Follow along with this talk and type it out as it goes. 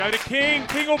Go to King.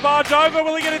 King will barge over.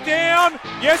 Will he get it down?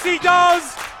 Yes, he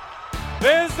does.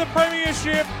 There's the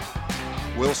premiership.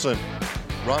 Wilson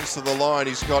runs to the line.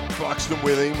 He's got Buxton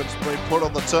with him. It's been put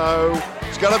on the toe.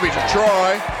 It's going to be a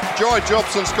try. Jai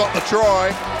Jobson's got the try.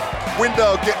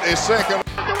 Window get their second.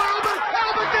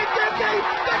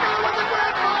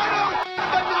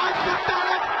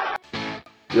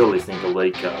 You're listening to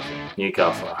League Castle,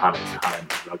 Newcastle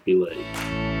Hunters Rugby League.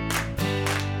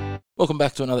 Welcome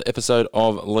back to another episode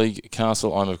of League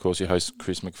Castle. I'm, of course, your host,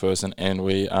 Chris McPherson, and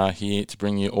we are here to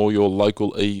bring you all your local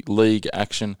league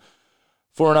action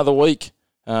for another week.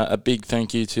 A big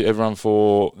thank you to everyone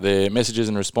for their messages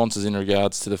and responses in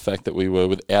regards to the fact that we were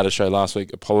without a show last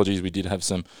week. Apologies, we did have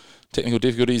some technical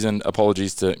difficulties, and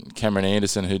apologies to Cameron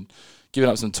Anderson, who'd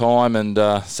given up some time and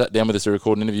sat down with us to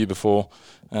record an interview before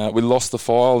we lost the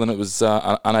file, and it was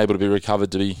unable to be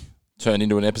recovered to be turned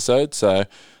into an episode. So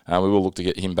we will look to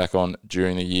get him back on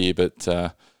during the year,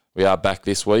 but we are back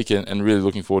this week and really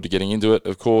looking forward to getting into it.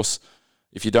 Of course,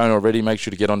 if you don't already, make sure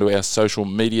to get onto our social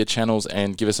media channels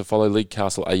and give us a follow. League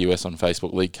Castle AUS on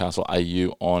Facebook, League Castle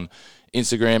AU on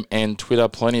Instagram and Twitter.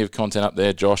 Plenty of content up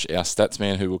there. Josh, our stats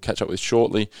man, who we'll catch up with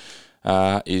shortly,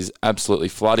 is absolutely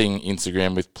flooding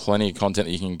Instagram with plenty of content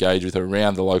that you can engage with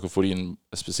around the local footy and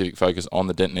a specific focus on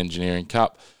the Denton Engineering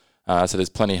Cup. So there's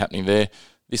plenty happening there.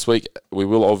 This week, we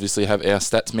will obviously have our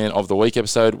Stats Man of the Week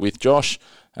episode with Josh,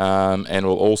 and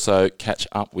we'll also catch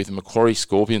up with Macquarie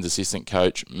Scorpions assistant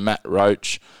coach, Matt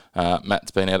Roach.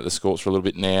 Matt's been out at the Scorps for a little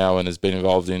bit now and has been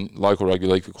involved in local rugby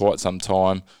league for quite some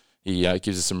time. He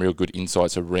gives us some real good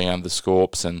insights around the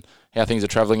Scorps and how things are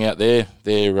travelling out there.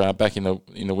 They're back in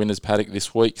the winners' paddock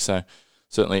this week, so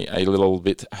certainly a little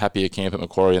bit happier camp at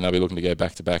Macquarie, and they'll be looking to go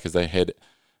back-to-back as they head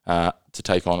to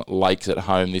take on Lakes at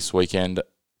home this weekend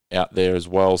out there as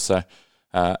well. So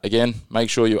again, make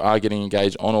sure you are getting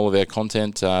engaged on all of our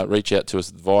content. Reach out to us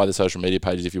via the social media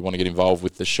pages if you want to get involved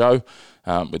with the show.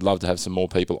 We'd love to have some more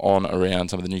people on around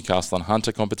some of the Newcastle and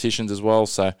Hunter competitions as well,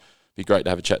 so it'd be great to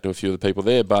have a chat to a few of the people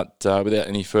there. But without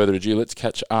any further ado, let's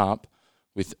catch up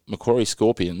with Macquarie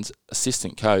Scorpions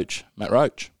assistant coach Matt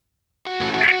Roach.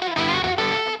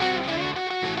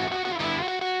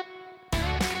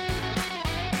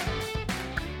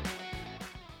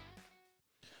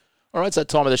 All right, it's that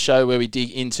time of the show where we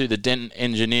dig into the Denton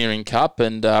Engineering Cup,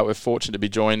 and we're fortunate to be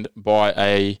joined by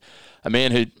a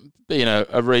man who'd be in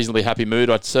a reasonably happy mood,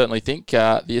 I'd certainly think,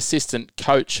 the assistant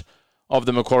coach of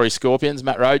the Macquarie Scorpions,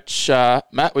 Matt Roach.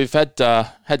 Matt, we've had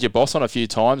your boss on a few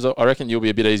times. I reckon you'll be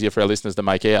a bit easier for our listeners to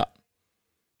make out.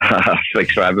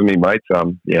 Thanks for having me, mate.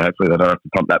 Hopefully they don't have to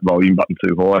pump that volume button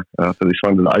too high for this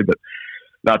one today, but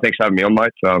no, thanks for having me on, mate.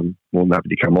 More than happy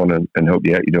to come on and help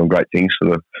you out. You're doing great things for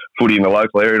the footy in the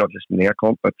local area, not just in the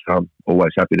outcomp, but always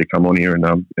happy to come on here and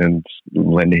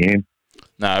lend a hand.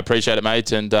 No, I appreciate it,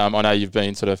 mate. And I know you've been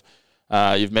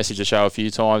you've messaged the show a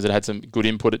few times and had some good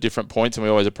input at different points, and we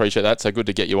always appreciate that. So good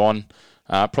to get you on,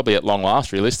 probably at long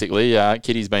last, realistically.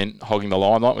 Kitty's been hogging the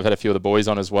limelight. We've had a few of the boys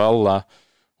on as well.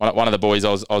 One of the boys,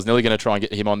 I was nearly going to try and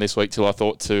get him on this week till I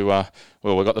thought we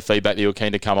got the feedback that you were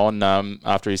keen to come on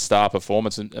after his star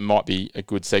performance, and it might be a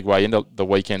good segue into the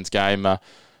weekend's game.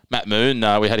 Matt Moon,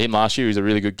 we had him last year. He was a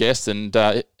really good guest, and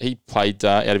he played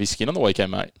out of his skin on the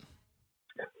weekend, mate.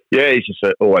 Yeah, he's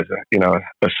just always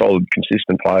a solid,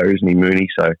 consistent player, isn't he, Mooney?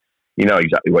 So you know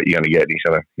exactly what you're going to get. He's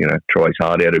going to try his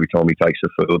heart out every time he takes the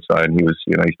field. So, and he was,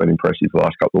 he's been impressive the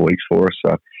last couple of weeks for us.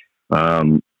 So,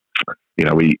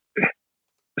 we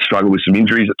struggle with some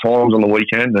injuries at times on the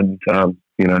weekend, and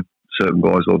certain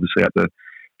guys obviously had to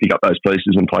pick up those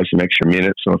pieces and play some extra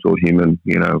minutes. And I thought him and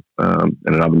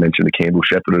and another mention to Campbell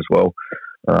Shepherd as well.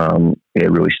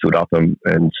 Really stood up and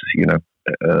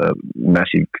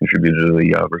massive contributor to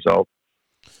the result.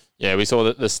 Yeah, we saw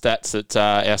the stats that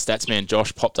our stats man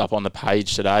Josh popped up on the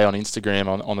page today on Instagram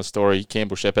on the story.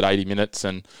 Campbell Shepherd 80 minutes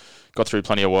and got through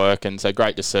plenty of work, and so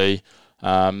great to see.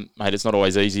 Mate, it's not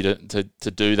always easy to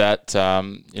do that.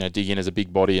 Dig in as a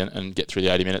big body and get through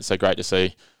the 80 minutes. So great to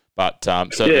see. But yeah,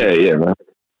 man.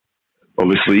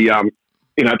 Obviously,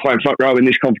 playing front row in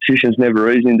this competition is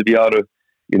never easy, and to be able to,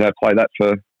 play that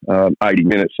for 80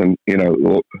 minutes, and there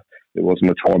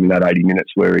wasn't a time in that 80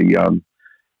 minutes where he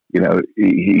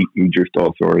drifted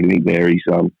off or anything there. His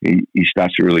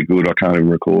stats are really good. I can't even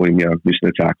recall him, missing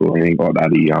a tackle or anything like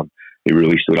that. He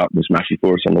really stood up and was massive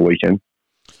for us on the weekend.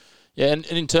 Yeah, and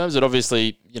in terms of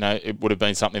obviously, it would have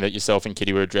been something that yourself and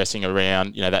Kitty were addressing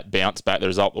around, that bounce back, the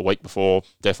result the week before,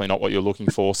 definitely not what you're looking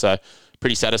for. So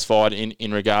pretty satisfied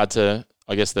in regard to,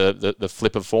 I guess, the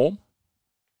flip of form?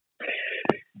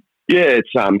 Yeah,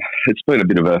 it's been a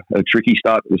bit of a tricky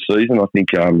start to the season. I think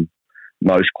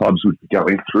most clubs would be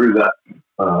going through that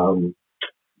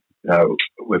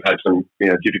we've had some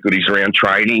difficulties around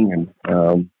training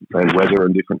and weather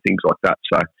and different things like that.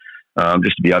 So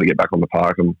just to be able to get back on the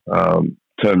park and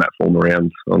turn that form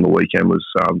around on the weekend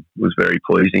was very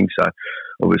pleasing. So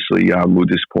obviously we're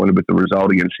disappointed with the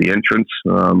result against the Entrance,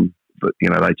 but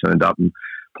they turned up and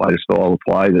played a style of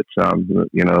play that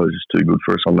was just too good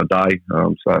for us on the day.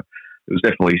 So it was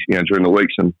definitely during the week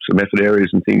some effort areas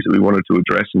and things that we wanted to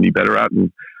address and be better at,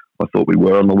 and I thought we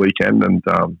were on the weekend, and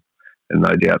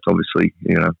no doubt obviously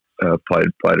played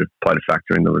a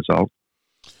factor in the result.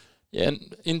 Yeah,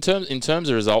 and in terms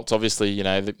of results, obviously,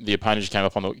 the opponents came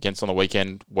up against on the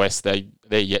weekend, West, they're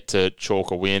yet to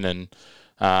chalk a win, and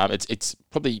it's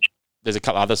probably, there's a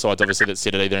couple other sides, obviously, that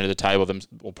sit at either end of the table,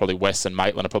 or probably West and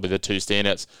Maitland are probably the two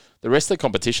standouts. The rest of the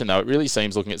competition, though, it really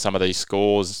seems, looking at some of these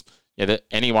scores, that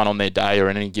anyone on their day or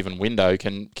in any given window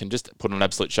can just put on an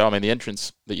absolute show. I mean, the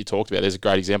Entrance that you talked about, there's a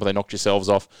great example. They knocked yourselves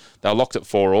off. They were locked at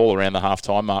 4-4 around the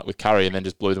half-time mark with Curry and then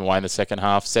just blew them away in the second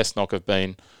half. Cessnock have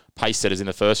been pace setters in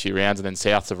the first few rounds, and then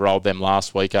Souths have rolled them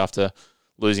last week after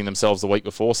losing themselves the week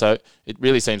before. So it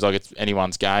really seems like it's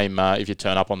anyone's game if you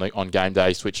turn up on game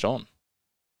day switched on.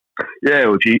 Yeah,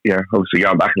 well, obviously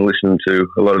going back and listening to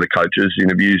a lot of the coaches'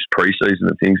 interviews pre-season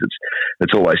and things,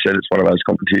 it's always said it's one of those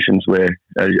competitions where,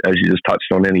 as you just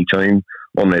touched on, any team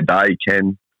on their day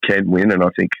can win, and I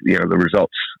think the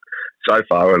results so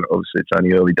far, and obviously it's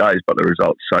only early days, but the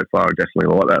results so far are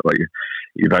definitely like that. Like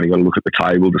you've only got to look at the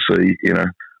table to see,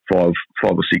 five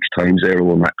or six teams there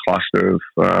all in that cluster of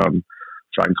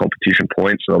same competition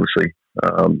points. Obviously,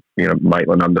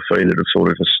 Maitland undefeated have sort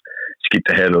of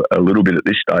skipped ahead a little bit at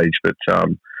this stage, but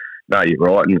no, you're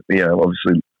right. And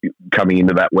obviously coming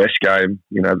into that West game,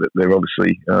 that they're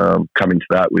obviously coming to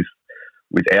that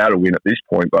without a win at this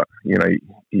point. But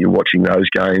you're watching those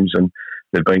games, and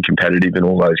they've been competitive in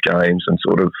all those games, and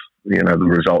sort of the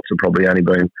results have probably only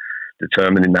been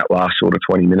determined in that last sort of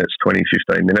 15 minutes.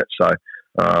 So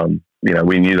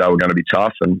we knew they were going to be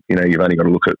tough, and you've only got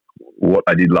to look at what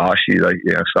they did last year.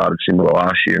 They started similar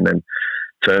last year and then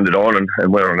turned it on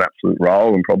and went on an absolute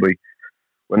roll. And probably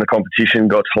when the competition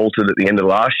got halted at the end of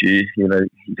last year, you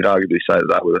could arguably say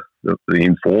that was the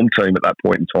informed team at that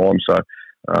point in time. So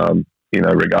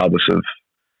regardless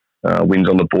of wins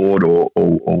on the board or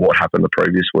what happened the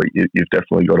previous week, you've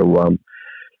definitely got to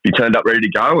be turned up ready to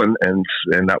go, and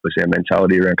that was our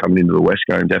mentality around coming into the West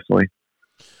game, definitely.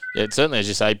 Yeah, it's certainly, as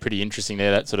you say, pretty interesting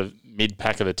there, that sort of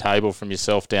mid-pack of the table from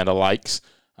yourself down to Lakes.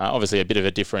 Obviously a bit of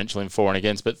a differential in for and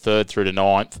against, but third through to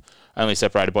ninth, only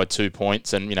separated by 2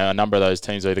 points. And, a number of those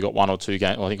teams have either got one or two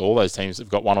games. Well, I think all those teams have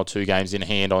got one or two games in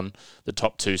hand on the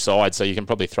top two sides. So you can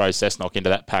probably throw Cessnock into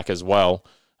that pack as well,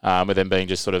 with them being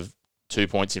just sort of 2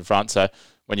 points in front. So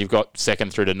when you've got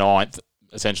second through to ninth,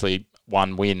 essentially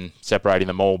one win separating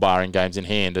them all, barring games in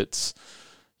hand, it's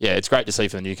great to see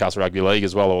for the Newcastle Rugby League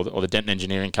as well, or the Denton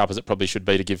Engineering Cup, as it probably should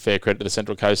be, to give fair credit to the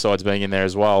Central Coast sides being in there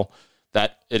as well,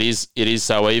 that it is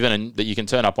so even, and that you can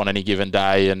turn up on any given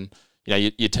day, and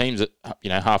your team's at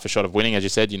half a shot of winning, as you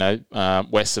said.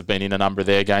 West have been in a number of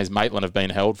their games. Maitland have been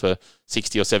held for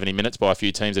 60 or 70 minutes by a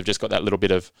few teams. They've just got that little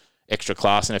bit of extra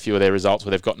class in a few of their results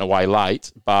where they've gotten away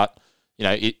late, but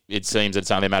it seems that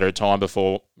it's only a matter of time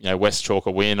before West chalk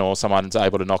a win or someone's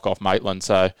able to knock off Maitland.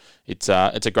 So it's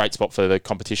a great spot for the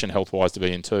competition health wise to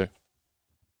be in too.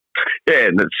 Yeah,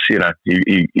 and it's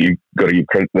you got to give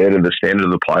credit there to the standard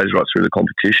of the players right through the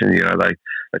competition.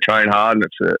 They train hard, and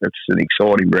it's an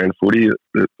exciting brand of footy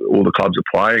that all the clubs are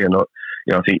playing. And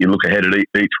I think you look ahead at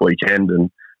each weekend, and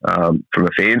from a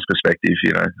fan's perspective,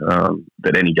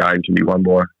 that any game can be won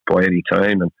by any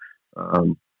team,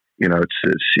 and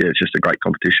it's just a great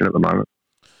competition at the moment.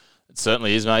 It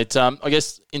certainly is, mate. I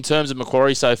guess in terms of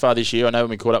Macquarie so far this year, I know when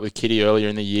we caught up with Kitty earlier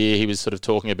in the year, he was sort of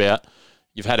talking about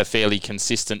you've had a fairly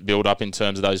consistent build-up in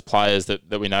terms of those players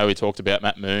that we know. We talked about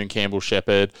Matt Moon, Campbell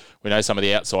Shepherd. We know some of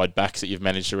the outside backs that you've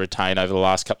managed to retain over the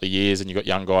last couple of years, and you've got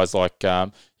young guys like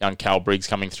young Cal Briggs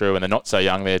coming through, and they're not so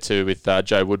young there too, with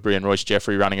Joe Woodbury and Royce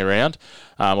Jeffrey running around,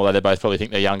 although they both probably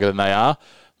think they're younger than they are.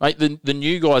 Mate, the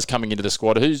new guys coming into the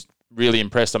squad, who's really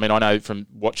impressed? I mean, I know from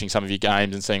watching some of your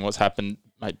games and seeing what's happened,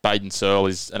 mate, Baden Searle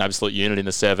is an absolute unit in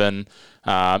the 7.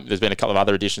 There's been a couple of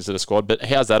other additions to the squad, but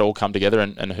how's that all come together,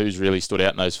 and who's really stood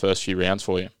out in those first few rounds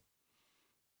for you?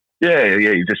 Yeah,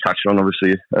 you just touched on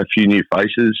obviously a few new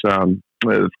faces that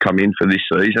have come in for this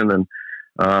season,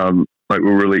 and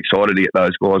we're really excited to get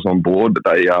those guys on board.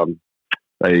 But they turn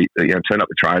up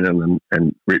the training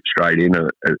and rip straight in.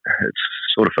 It's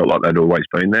sort of felt like they'd always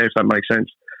been there, if that makes sense.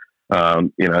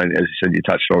 And as you said, you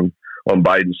touched on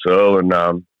Baden Searle,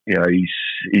 and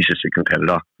he's just a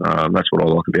competitor. That's what I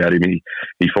like about him.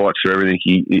 He fights for everything,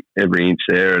 every inch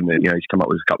there, and he's come up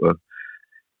with a couple of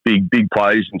big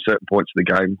plays in certain points of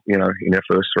the game, in our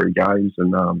first 3 games.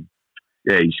 And,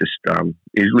 he's just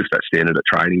he's lifted that standard at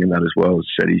training and that as well. As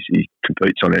I said, he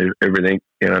competes on everything,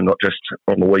 not just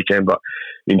on the weekend, but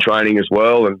in training as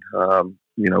well. And,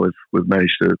 we've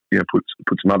managed to,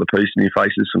 put some other pieces, new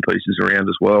faces, some pieces around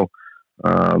as well.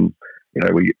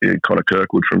 Connor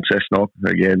Kirkwood from Cessnock,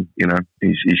 again,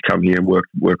 he's come here and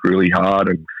worked really hard,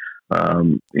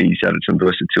 and he's added some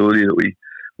versatility that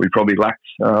we probably lacked,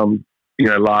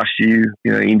 last year.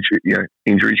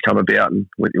 Injuries come about, and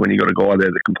when you got a guy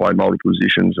there that can play multiple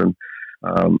positions, and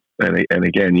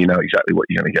again, you know exactly what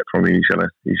you're going to get from him.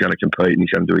 He's going to compete, and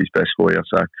he's going to do his best for you.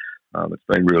 So it's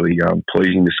been really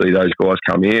pleasing to see those guys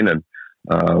come in and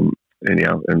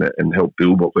help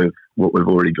build what we've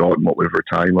already got and what we've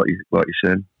retained, like you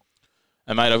said.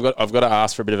 And mate, I've got to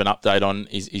ask for a bit of an update on.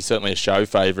 He's certainly a show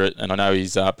favourite, and I know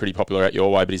he's pretty popular out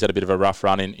your way, but he's had a bit of a rough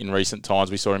run in recent times.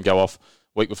 We saw him go off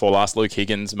week before last. Luke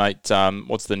Higgins, mate,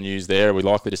 what's the news there? Are we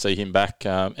likely to see him back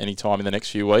any time in the next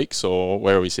few weeks, or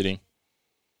where are we sitting?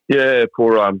 Yeah,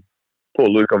 poor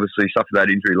Luke obviously suffered that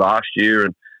injury last year,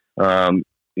 and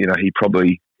he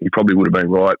probably would have been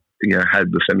right.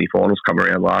 Had the semi-finals come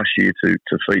around last year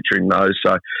to feature in those.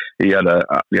 So he had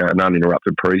an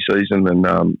uninterrupted pre-season, and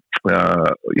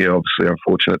obviously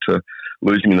unfortunate to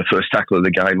lose him in the first tackle of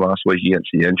the game last week against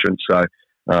the Entrance. So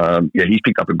he's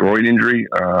picked up a groin injury.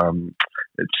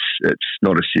 It's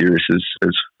not as serious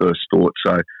as first thought.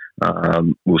 So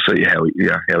we'll see how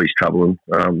he's travelling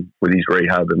with his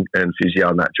rehab and physio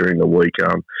and that during the week.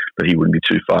 But he wouldn't be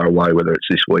too far away, whether it's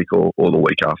this week or the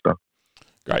week after.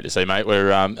 Great to see, mate. We're,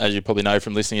 as you probably know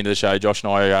from listening to the show, Josh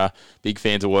and I are big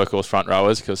fans of workhorse front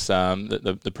rowers because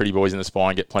the pretty boys in the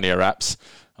spine get plenty of raps.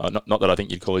 Not that I think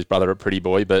you'd call his brother a pretty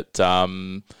boy, but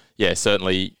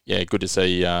certainly, good to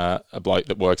see a bloke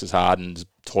that works as hard and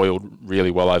toiled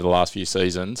really well over the last few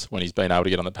seasons when he's been able to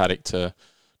get on the paddock to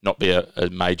not be a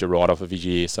major write-off of his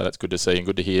year. So that's good to see and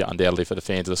good to hear, undoubtedly, for the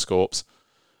fans of the Scorps.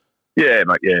 Yeah,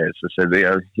 mate, as I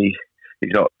said, he's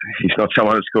not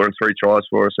someone who's scoring 3 tries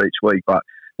for us each week, but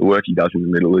the work he does in the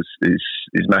middle is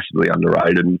massively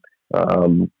underrated.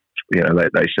 And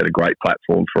they set a great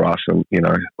platform for us. And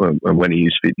and when he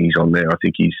is fit and he's on there, I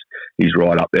think he's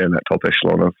right up there in that top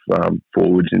echelon of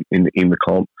forwards in the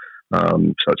comp.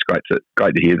 So it's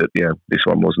great to hear that this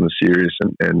one wasn't as serious,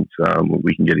 and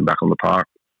we can get him back on the park.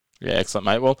 Yeah, excellent,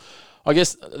 mate. Well, I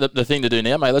guess the thing to do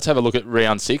now, mate, let's have a look at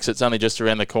round 6. It's only just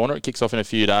around the corner. It kicks off in a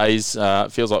few days.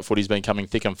 It feels like footy's been coming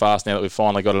thick and fast now that we've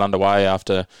finally got it underway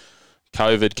after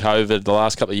COVID, the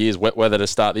last couple of years, wet weather to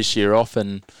start this year off,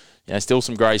 and still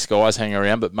some grey skies hanging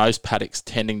around, but most paddocks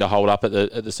tending to hold up at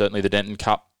the certainly the Denton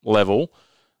Cup level.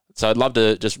 So I'd love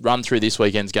to just run through this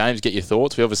weekend's games, get your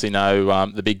thoughts. We obviously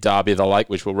know the big Derby of the Lake,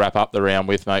 which we'll wrap up the round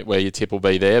with, mate, where your tip will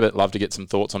be there, but love to get some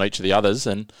thoughts on each of the others.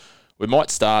 And we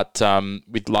might start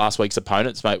with last week's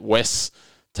opponents, mate. West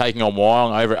taking on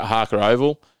Wyong over at Harker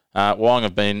Oval. Wyong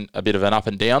have been a bit of an up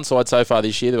and down side so far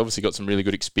this year. They've obviously got some really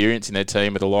good experience in their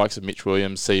team with the likes of Mitch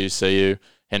Williams, Siu,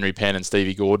 Henry Penn and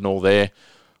Stevie Gordon all there.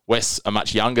 West's a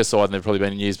much younger side than they've probably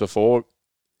been in years before.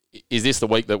 Is this the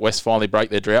week that West finally break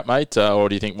their drought, mate, or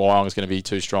do you think Wyong is going to be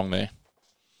too strong there?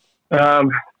 But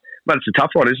it's a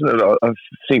tough one, isn't it? I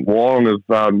think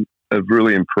Wyong have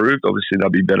really improved. Obviously, they'll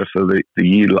be better for the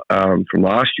year from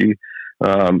last year.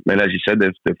 And as you said,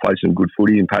 they've played some good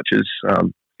footy in patches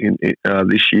in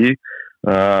this year.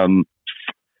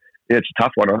 It's a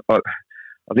tough one.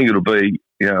 I think it'll be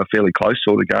a fairly close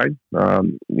sort of game.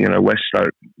 West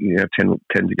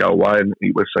tend to go away, and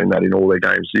we've seen that in all their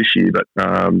games this year. But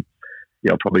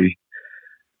I'll probably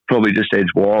just edge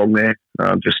Wyong there,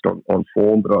 just on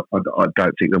form. But I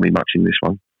don't think there'll be much in this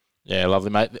one. Yeah, lovely,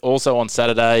 mate. Also on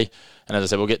Saturday, and as I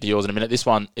said, we'll get to yours in a minute. This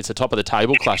one, it's a top of the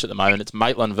table clash at the moment. It's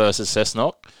Maitland versus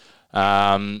Cessnock.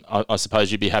 I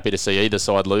suppose you'd be happy to see either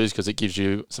side lose because it gives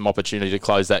you some opportunity to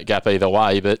close that gap either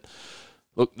way. But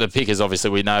look, the Pickers, obviously,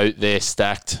 we know they're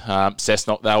stacked.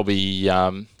 Cessnock,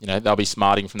 they'll be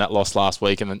smarting from that loss last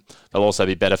week, and they'll also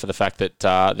be better for the fact that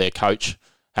their coach,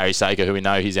 Harry Sager, who we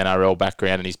know his NRL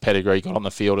background and his pedigree, got on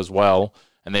the field as well.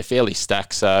 And they're fairly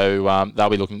stacked, so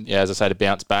they'll be looking, as I say, to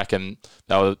bounce back. And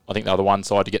I think they were the one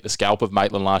side to get the scalp of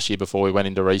Maitland last year before we went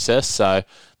into recess. So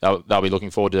they'll be looking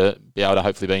forward to be able to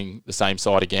hopefully being the same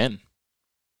side again.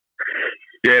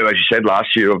 Yeah, as you said,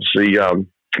 last year, obviously,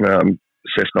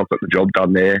 Cessnock got the job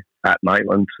done there at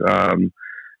Maitland,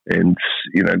 and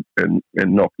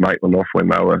knocked Maitland off when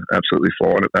they were absolutely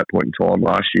fine at that point in time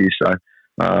last year. So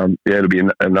it'll be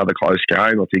another close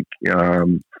game. I think.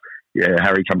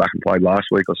 Harry come back and played last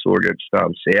week. I saw against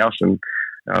South, and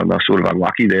they're sort of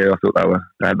unlucky there. I thought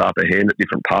they had the upper hand at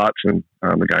different parts, and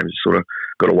the game just sort of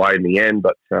got away in the end.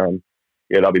 But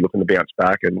they'll be looking to bounce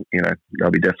back, and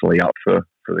they'll be definitely up for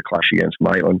the clash against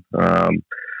Maitland.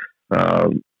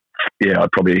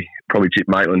 I'd probably tip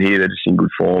Maitland here. They're just in good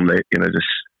form. They just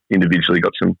individually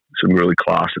got some really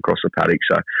class across the paddock,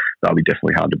 so they'll be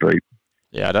definitely hard to beat.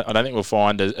 Yeah, I don't think we'll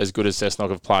find as good as Cessnock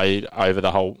have played over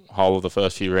the whole of the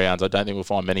first few rounds. I don't think we'll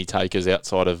find many takers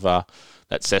outside of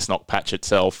that Cessnock patch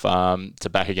itself to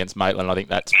back against Maitland. I think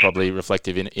that's probably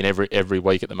reflective in every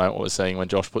week at the moment. What we're seeing when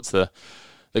Josh puts the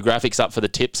graphics up for the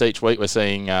tips each week, we're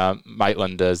seeing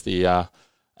Maitland as the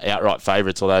outright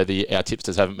favourites, although our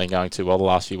tipsters haven't been going too well the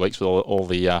last few weeks with all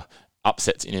the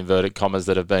upsets in inverted commas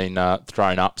that have been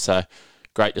thrown up. So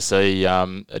great to see.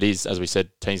 It is, as we said,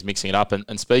 teams mixing it up.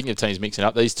 And speaking of teams mixing it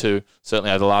up, these two,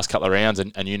 certainly over the last couple of rounds,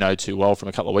 and you know too well from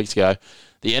a couple of weeks ago,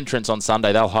 the entrants on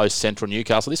Sunday, they'll host Central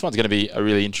Newcastle. This one's going to be a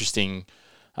really interesting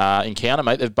encounter,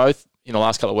 mate. They've both, in the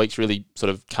last couple of weeks, really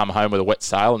sort of come home with a wet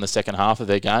sail in the second half of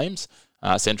their games.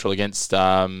 Central against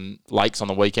Lakes on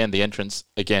the weekend, the entrants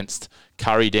against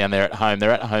Curry down there at home.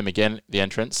 They're at home again, the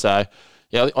entrants. So,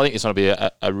 yeah, I think it's going to be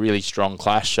a really strong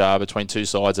clash between two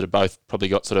sides that have both probably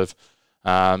got sort of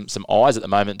some eyes at the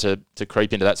moment to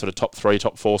creep into that sort of top 3,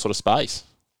 top 4 sort of space.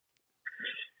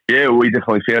 Yeah, we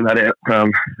definitely found that out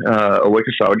a week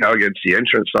or so ago against the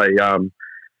entrants.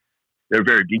 They're a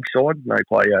very big side. They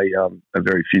play a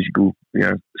very physical,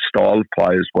 style of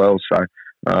play as well. So,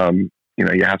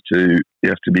 you have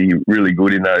to be really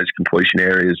good in those completion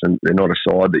areas, and they're not a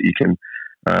side that you can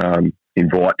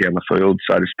invite down the field,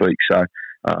 so to speak. So,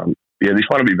 this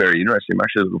one will be very interesting. I'm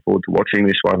actually looking forward to watching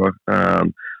this one.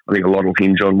 I think a lot will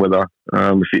hinge on whether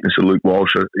the fitness of Luke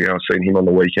Walsh. I've seen him on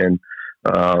the weekend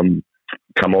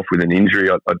come off with an injury.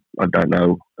 I don't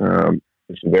know the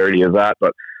severity of that,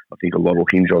 but I think a lot will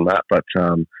hinge on that. But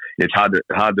it's hard to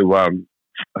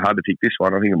pick this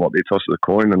one. I think it might be a toss of the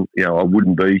coin, and I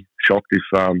wouldn't be shocked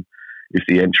if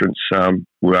the entrants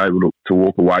were able to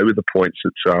walk away with the points.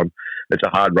 It's a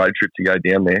hard road trip to go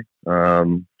down there.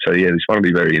 This one will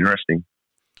be very interesting.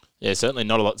 Yeah, certainly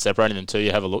not a lot separating them two.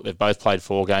 You have a look. They've both played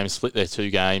 4 games, split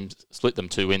them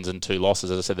 2 wins and 2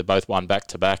 losses. As I said, they're both won back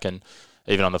to back, and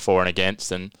even on the for and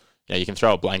against. And you can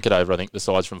throw a blanket over. I think the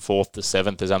sides from 4th to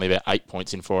 7th. There's only about 8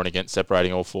 points in for and against,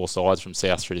 separating all 4 sides from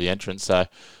south through to the entrance. So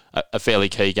a fairly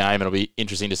key game, and it'll be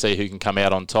interesting to see who can come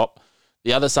out on top.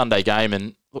 The other Sunday game,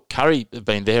 and look, Curry have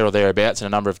been there or thereabouts in a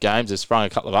number of games. They've sprung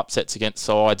a couple of upsets against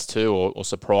sides too, or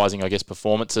surprising, I guess,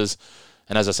 performances.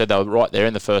 And as I said, they were right there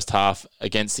in the first half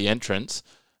against the entrants.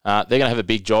 They're going to have a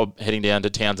big job heading down to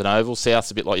Townsend Oval.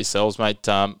 South's a bit like yourselves, mate.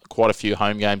 Quite a few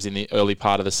home games in the early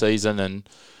part of the season, and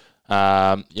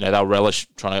they'll relish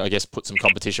trying to, I guess, put some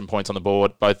competition points on the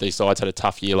board. Both these sides had a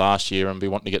tough year last year and be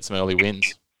wanting to get some early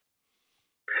wins.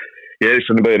 Yeah, it's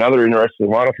going to be another interesting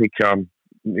one. I think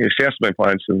South's been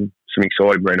playing some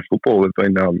exciting brand of football.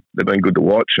 They've been good to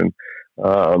watch, and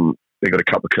they've got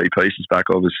a couple of key pieces back.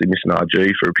 Obviously, missing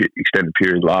RG for an extended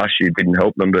period last year didn't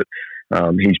help them, but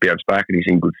he's bounced back and he's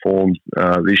in good form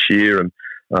this year. And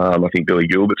I think Billy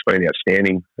Gilbert's been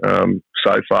outstanding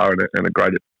so far, and a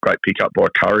great pickup by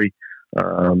Curry.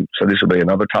 So this will be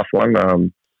another tough one.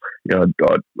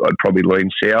 I'd probably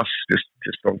lean South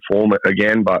just on form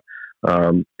again, but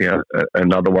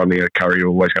another one there. Curry are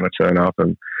always going to turn up,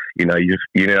 and you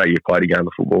played a game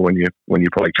of football when you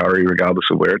play Curry, regardless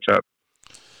of where it's at.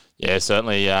 Yeah,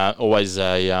 certainly. Always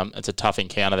it's a tough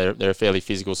encounter. They're a fairly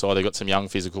physical side. They've got some young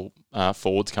physical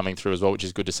forwards coming through as well, which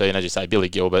is good to see. And as you say, Billy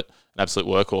Gilbert, an absolute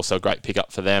workhorse, so a great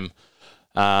pickup for them.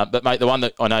 But mate, the one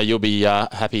that I know you'll be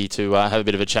happy to have a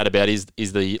bit of a chat about is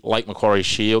the Lake Macquarie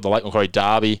Shield, the Lake Macquarie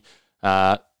Derby.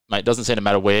 Mate, it doesn't seem to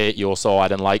matter where your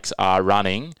side and Lakes are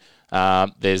running.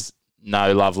 There's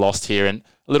no love lost here, and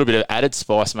a little bit of added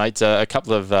spice, mate. A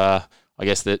couple of I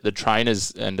guess the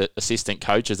trainers and assistant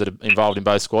coaches that are involved in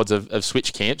both squads have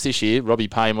switched camps this year. Robbie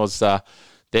Payne was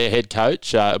their head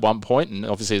coach at one point, and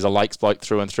obviously he's a Lakes bloke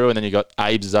through and through. And then you got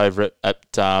Abe's over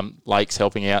at Lakes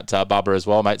helping out Bubba as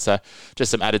well, mate. So just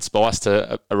some added spice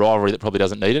to a rivalry that probably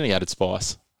doesn't need any added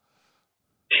spice.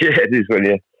 Yeah, it is when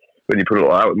you put it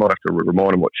like that. We might have to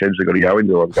remind them what sheds they've got to go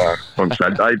into on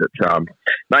Saturday. But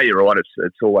no, you're right.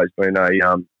 It's always been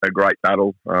a great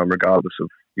battle, regardless of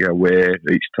where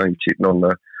each team's sitting on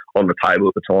the table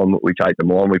at the time that we take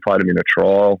them on. We played them in a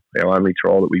trial, our only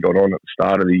trial that we got on at the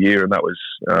start of the year, and that was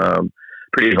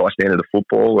pretty high standard of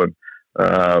football. And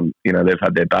they've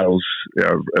had their battles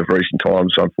of recent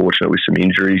times, unfortunately, with some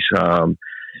injuries.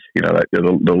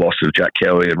 The loss of Jack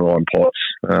Kelly and Ryan Potts,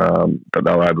 but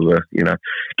they were able to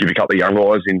give a couple of young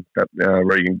guys in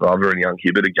Regan Glover and young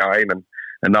Hibbert a game,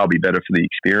 and they'll be better for the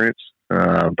experience.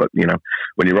 But,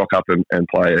 when you rock up and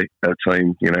play a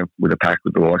team, with a pack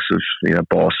with the likes of,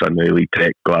 Boss, O'Neilly,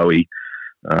 Peck, Glowy,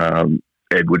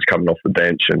 Edwards coming off the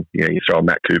bench, and, you throw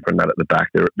Matt Cooper and that at the back,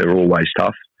 they're always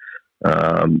tough.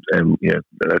 And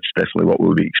that's definitely what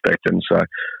we'll be expecting. So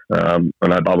I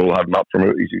know Bubba will have him up from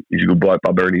it. He's a good bloke,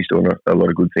 Bubba, and he's doing a lot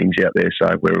of good things out there.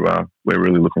 So we're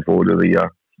really looking forward to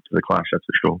the clash, that's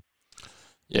for sure.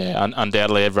 Yeah,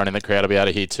 undoubtedly everyone in the crowd will be able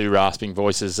to hear two rasping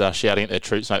voices shouting at their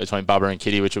troops mate between Bubba and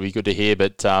Kitty, which will be good to hear.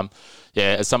 But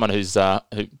as someone who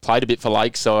played a bit for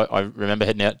Lakes, so I remember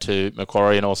heading out to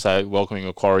Macquarie and also welcoming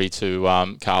Macquarie to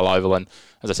Carl Oval. And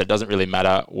as I said, it doesn't really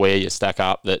matter where you stack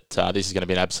up, that this is going to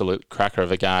be an absolute cracker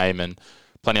of a game and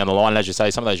plenty on the line. And as you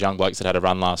say, some of those young blokes that had a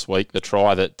run last week, the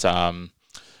try that the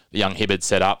young Hibbard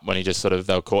set up when he just they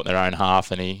were caught in their own half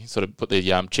and he sort of put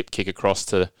the chip kick across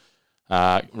to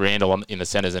Randall in the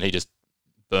centres, and he just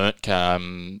burnt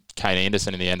Kane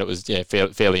Anderson in the end. It was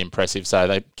fairly impressive. So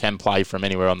they can play from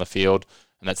anywhere on the field,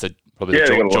 and that's probably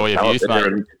the joy of youth, mate.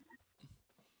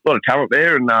 A lot of talent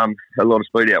there, and a lot of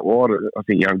speed out wide. I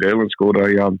think young Gerland scored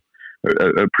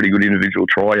a pretty good individual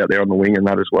try out there on the wing and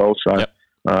that as well. So yep.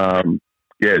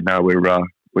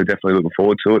 We're definitely looking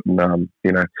forward to it, and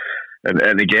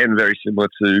And again, very similar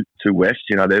to West,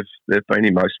 they've been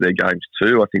in most of their games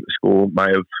too. I think the score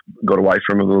may have got away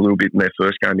from them a little bit in their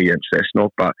first game against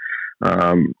Cessnock, but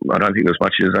I don't think there's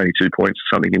much. There's only 2 points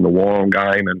or something in the Wyong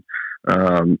game, and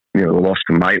the loss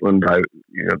to Maitland.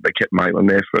 They kept Maitland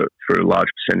there for a large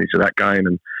percentage of that game,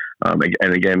 and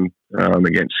again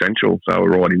against Central, so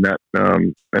we're right in that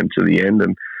and to the end.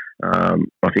 And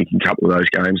I think in a couple of those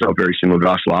games, they were very similar to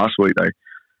us last week.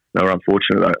 They were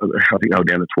unfortunate. I think they were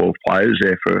down to 12 players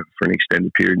there for an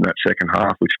extended period in that second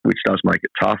half, which does make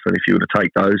it tough. And if you were to take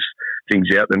those things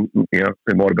out, then there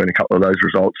might have been a couple of those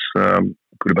results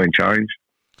could have been changed.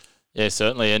 Yeah,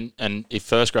 certainly. And if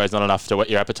first grade's not enough to whet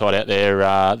your appetite out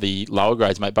there, the lower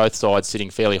grades, mate, both sides sitting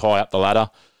fairly high up the ladder.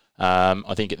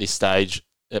 I think at this stage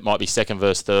it might be second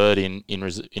versus third in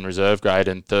reserve grade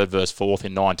and third versus fourth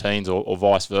in 19s or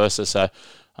vice versa. So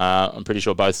I'm pretty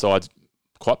sure both sides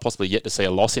quite possibly yet to see a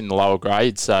loss in the lower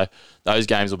grades. So those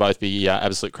games will both be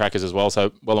absolute crackers as well.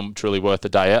 So well and truly worth the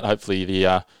day out. Hopefully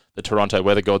the Toronto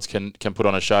weather gods can put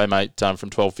on a show, mate,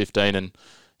 from 12:15 and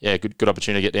good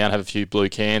opportunity to get down, have a few blue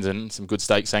cans and some good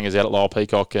steak sangers out at Lyle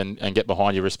Peacock and get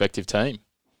behind your respective team.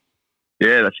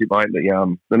 Yeah, that's it, mate.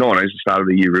 The 19s started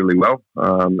the year really well.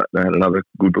 They had another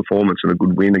good performance and a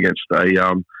good win against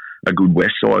a good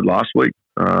West side last week.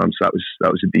 So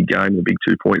that was a big game, a big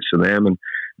 2 points for them. And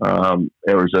our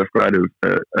reserve grade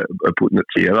are putting it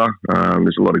together.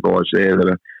 There's a lot of guys there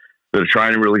that are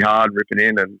training really hard, ripping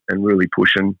in and really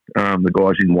pushing the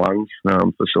guys in ones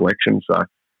for selection. So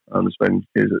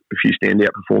there's a few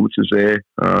standout performances there.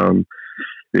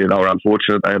 They were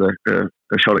unfortunate. They had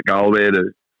a shot at goal there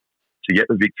to get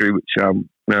the victory, which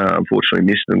unfortunately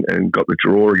missed and got the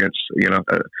draw against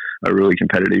a really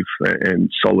competitive and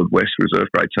solid West reserve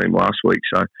grade team last week.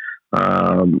 So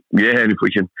and if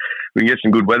we can get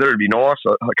some good weather, it'd be nice.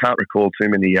 I can't recall too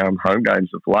many home games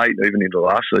of late, even into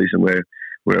last season where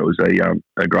it was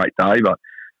a great day. But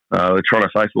the Toronto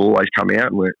faithful always come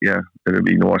out, and it'd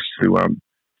be nice to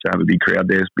have a big crowd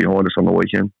there behind us on the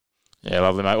weekend. Yeah,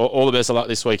 lovely, mate. Well, all the best of luck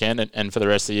this weekend and for the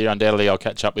rest of the year. Undoubtedly, I'll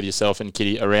catch up with yourself and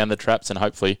Kitty around the traps and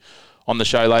hopefully on the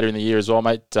show later in the year as well,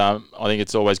 mate. I think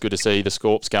it's always good to see the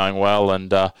Scorps going well.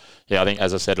 And, I think,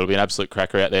 as I said, it'll be an absolute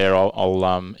cracker out there.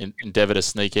 I'll endeavour to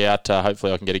sneak out.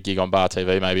 Hopefully I can get a gig on Bar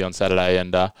TV maybe on Saturday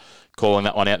and calling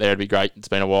that one out there would be great. It's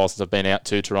been a while since I've been out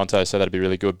to Toronto, so that'd be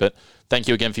really good. But thank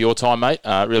you again for your time, mate.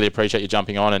 Really appreciate you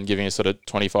jumping on and giving us sort of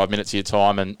 25 minutes of your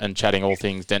time and chatting all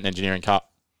things Denton Engineering Cup.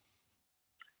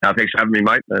 Thanks for having me,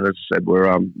 mate. And as I said, we're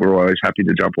always happy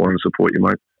to jump on and support you,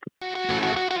 mate.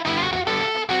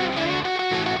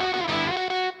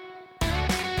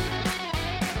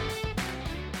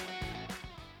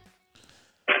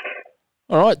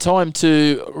 All right, time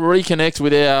to reconnect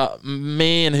with our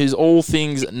man who's all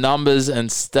things numbers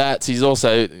and stats. He's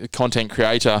also a content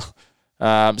creator,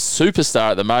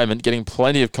 superstar at the moment, getting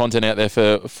plenty of content out there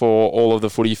for all of the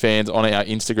footy fans on our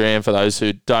Instagram. For those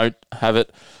who don't have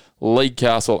it, League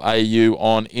Castle AU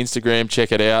on Instagram.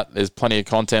 Check it out. There's plenty of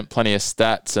content, plenty of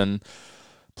stats, and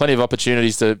plenty of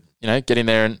opportunities to get in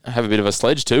there and have a bit of a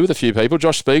sledge too with a few people.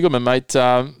 Josh Spiegelman, mate,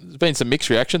 there's been some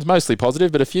mixed reactions, mostly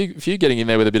positive, but a few getting in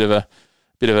there with a bit of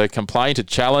a complaint, a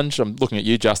challenge. I'm looking at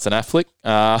you, Justin Affleck.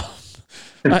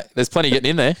 Mate, there's plenty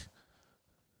getting in there.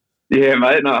 Yeah,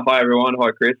 mate. No, hi everyone. Hi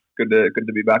Chris. Good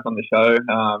to be back on the show.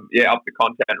 Up to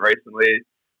content recently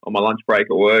on my lunch break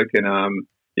at work, and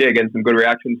getting some good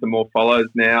reactions, some more follows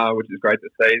now, which is great to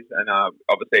see. And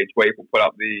obviously each week we'll put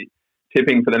up the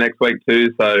tipping for the next week too,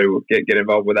 so we'll get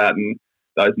involved with that, and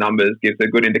those numbers gives a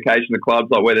good indication of clubs,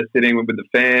 like where they're sitting with the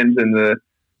fans and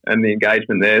the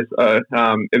engagement there. So,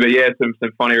 but yeah, some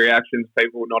funny reactions.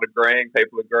 People not agreeing,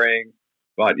 people agreeing,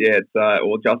 but yeah, it's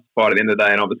all justified at the end of the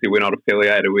day. And obviously, we're not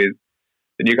affiliated with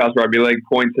the Newcastle Rugby League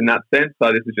points in that sense.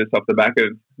 So this is just off the back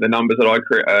of the numbers that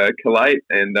I collate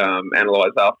and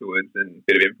analyse afterwards, and a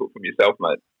bit of input from yourself,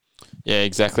 mate. Yeah,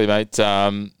 exactly, mate.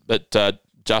 But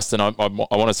Justin, I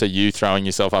want to see you throwing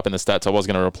yourself up in the stats. I was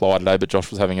going to reply today, but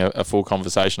Josh was having a full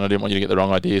conversation. I didn't want you to get the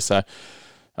wrong idea, so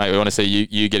mate, we want to see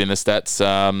you get in the stats.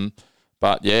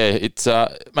 But yeah, it's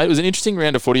mate, it was an interesting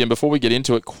round of footy, and before we get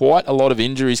into it, quite a lot of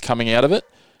injuries coming out of it,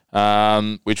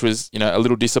 which was a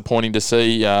little disappointing to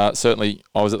see. Certainly,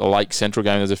 I was at the Lake Central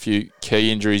game. There's a few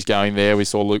key injuries going there. We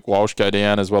saw Luke Walsh go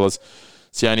down, as well as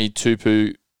Sione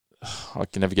Tupu. I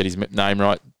can never get his name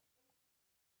right.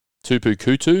 Tupu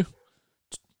Kutu.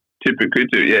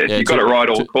 Yeah, you got it right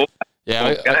all call.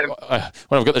 Yeah,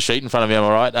 when I've got the sheet in front of me, am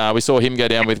I right? We saw him go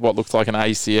down with what looked like an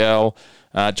ACL.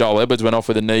 Joel Edwards went off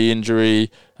with a knee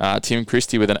injury. Tim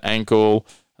Christie with an ankle.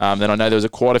 Then I know there was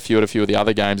quite a few at a few of the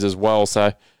other games as well.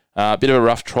 So a bit of a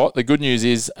rough trot. The good news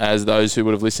is, as those who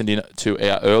would have listened in to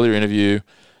our earlier interview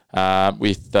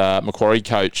with Macquarie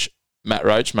coach Matt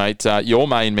Roach, mate, your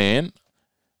main man,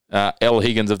 L.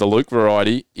 Higgins of the Luke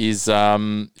variety, is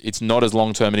it's not as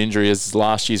long-term an injury as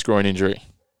last year's groin injury.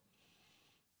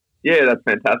 Yeah, that's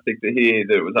fantastic to hear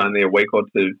that it was only a week or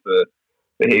two for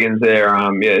Higgins there.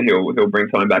 Yeah, he'll bring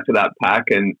something back to that pack,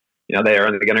 and they're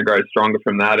only going to grow stronger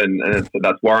from that, and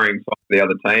that's worrying for the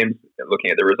other teams.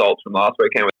 Looking at the results from last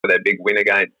weekend with their big win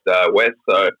against West,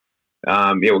 so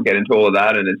yeah, we'll get into all of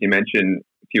that. And as you mentioned,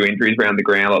 a few injuries around the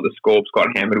ground, like the Scorps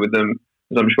got hammered with them,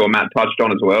 as I'm sure Matt touched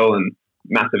on as well, and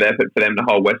massive effort for them to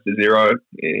hold West to 0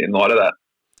 in light of that.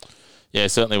 Yeah, it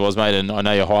certainly was, mate, and I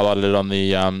know you highlighted it on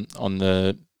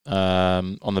the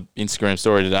Instagram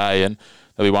story today, and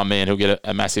there'll be one man who'll get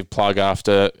a massive plug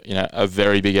after a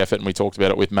very big effort, and we talked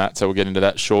about it with Matt, so we'll get into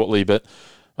that shortly. But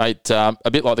mate, a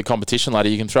bit like the competition ladder,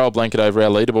 you can throw a blanket over our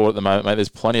leaderboard at the moment, mate. There's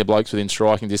plenty of blokes within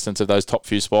striking distance of those top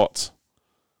few spots.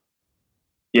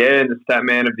 Yeah, the Stat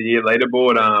Man of the Year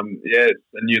leaderboard. Yeah, it's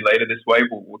a new leader this week.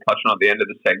 We'll touch on at the end of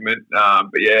the segment.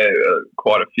 But yeah,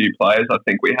 quite a few players. I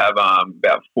think we have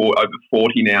about over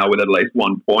 40 now with at least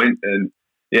 1 point, and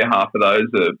yeah, half of those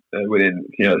are within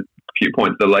a few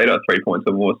points of the leader, 3 points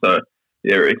or more. So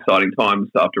yeah, exciting times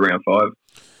after round 5.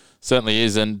 Certainly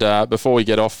is. And before we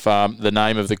get off the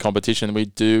name of the competition,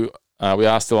 we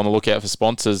are still on the lookout for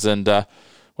sponsors. And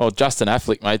well, Justin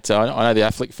Affleck, mate. I know the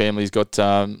Affleck family's got.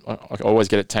 I always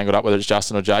get it tangled up whether it's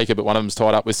Justin or Jacob, but one of them's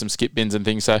tied up with some skip bins and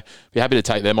things. So be happy to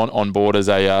take them on board as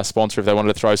a sponsor if they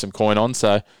wanted to throw some coin on.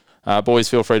 So boys,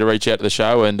 feel free to reach out to the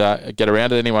show and get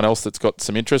around it. Anyone else that's got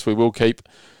some interest, we will keep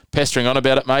pestering on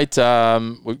about it, mate.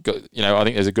 We've got, I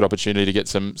think there's a good opportunity to get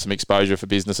some exposure for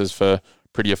businesses for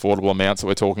pretty affordable amounts that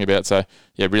we're talking about. So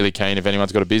yeah, really keen if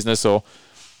anyone's got a business or.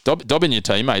 Dob in your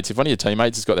teammates. If one of your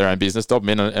teammates has got their own business, dob them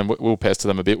in and we'll pester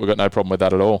them a bit. We've got no problem with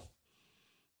that at all.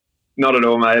 Not at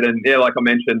all, mate. And yeah, like I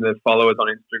mentioned, the followers on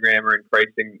Instagram are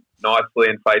increasing nicely,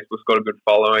 and Facebook's got a good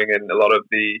following, and a lot of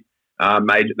the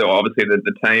obviously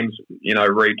the teams,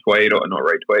 retweet or not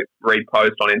retweet,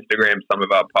 repost on Instagram some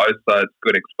of our posts. So it's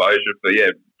good exposure for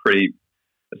pretty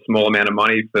a small amount of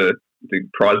money for the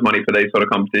prize money for these sort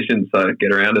of competitions. So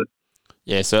get around it.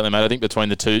 Yeah, certainly, mate. I think between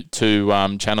the two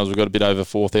channels, we've got a bit over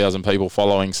 4,000 people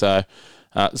following, so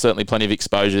certainly plenty of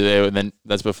exposure there. And then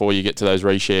that's before you get to those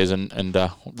reshares and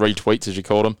retweets, as you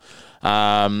call them.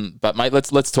 But mate, let's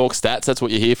talk stats. That's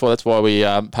what you're here for. That's why we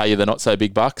pay you the not so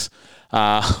big bucks.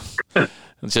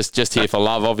 It's just here for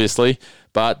love, obviously.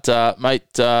 But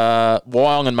mate,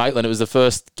 Wyong and Maitland. It was the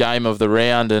first game of the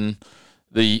round, and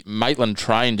the Maitland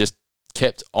train just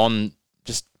kept on.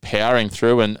 Just powering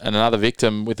through, and another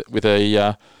victim with a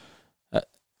I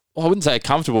wouldn't say a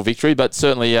comfortable victory, but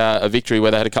certainly a victory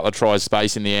where they had a couple of tries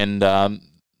space in the end.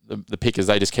 The Pickers,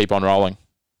 they just keep on rolling.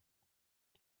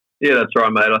 Yeah, that's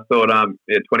right, mate. I thought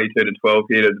 22-12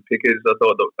 here to the Pickers. I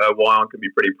thought that Wyong could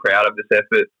be pretty proud of this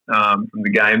effort from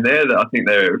the game there. I think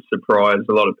they surprised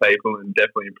a lot of people and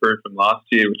definitely improved from last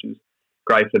year, which is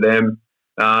great for them.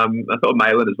 I thought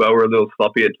Maitland as well were a little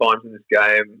sloppy at times in this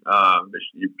game.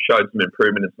 You showed some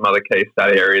improvement in some other key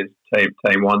stat areas,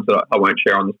 team ones that I won't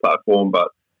share on this platform, but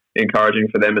encouraging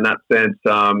for them in that sense.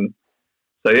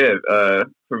 So yeah,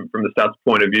 from the stats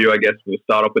point of view, I guess we'll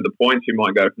start off with the points. You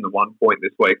might go from the 1 point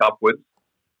this week upwards.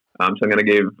 So I'm going to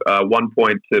give 1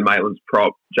 point to Maitland's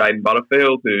prop, Jaden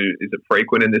Butterfield, who is a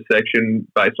frequent in this section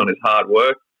based on his hard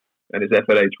work and his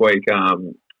effort each week.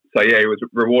 So yeah, he was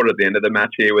rewarded at the end of the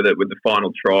match here with the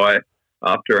final try.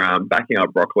 after backing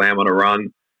up Brock Lamb on a run.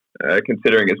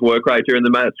 Considering his work rate during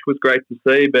the match was great to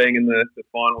see, being in the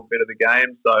final bit of the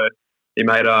game. So he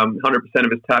made 100%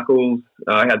 of his tackles.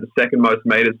 He had the second most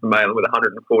metres for Maitland with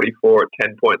 144 at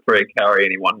 10.3 a carry,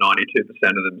 and he won 92%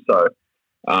 of them. So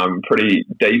pretty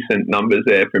decent numbers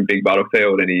there from Big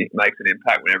Butterfield, and he makes an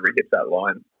impact whenever he hits that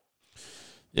line.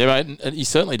 Yeah, mate, and he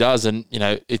certainly does. And, you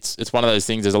know, it's one of those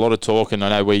things, there's a lot of talk, and I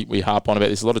know we harp on about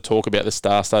this, a lot of talk about the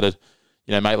star-studded,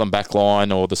 you know, Maitland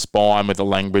backline or the spine with the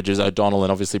Langbridges, O'Donnell,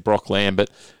 and obviously Brock Lamb. But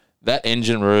that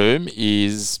engine room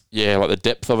is, like the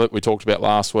depth of it we talked about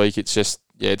last week. It's just,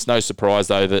 it's no surprise,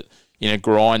 though, that, you know,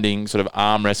 grinding sort of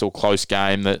arm wrestle close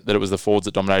game, that it was the forwards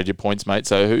that dominated your points, mate.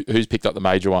 So who's picked up the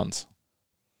major ones?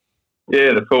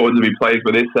 Yeah, the forwards will be pleased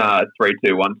with this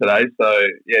 3-2-1 today. So,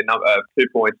 2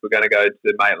 points we're going to go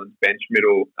to Maitland's bench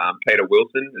middle, Peter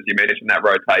Wilson. As you mentioned, that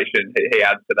rotation, he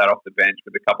adds to that off the bench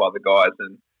with a couple other guys.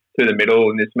 And to the middle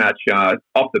in this match,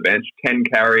 off the bench, 10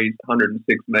 carries,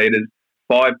 106 metres,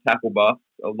 5 tackle busts,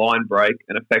 a line break,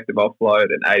 an effective offload,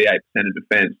 and 88% of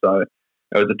defence. So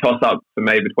it was a toss-up for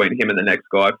me between him and the next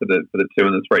guy for the 2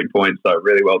 and the 3 points. So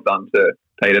really well done to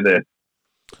Peter there.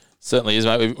 Certainly is,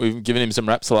 mate. We've given him some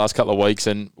raps the last couple of weeks,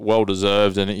 and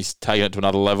well-deserved, and he's taken it to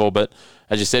another level. But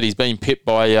as you said, he's been pipped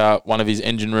by one of his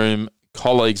engine room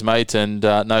colleagues, mate, and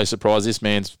no surprise, this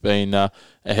man's been a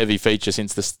heavy feature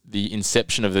since the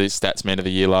inception of the Stats Man of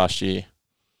the Year last year.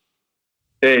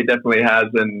 Yeah, he definitely has,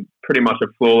 and pretty much a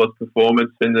flawless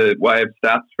performance in the way of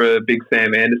stats for Big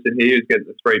Sam Anderson here, who's getting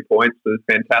the 3 points. So it's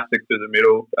fantastic through the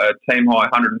middle. Team high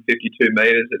 152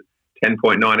 metres at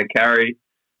 10.9 a carry.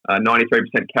 93%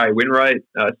 carry win rate,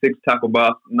 6 tackle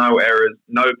busts, no errors,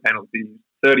 no penalties,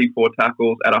 34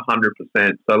 tackles at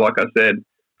 100%. So, like I said,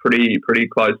 pretty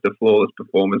close to flawless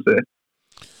performance there.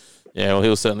 Yeah, well,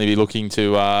 he'll certainly be looking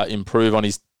to improve on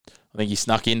his. I think he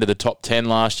snuck into the top 10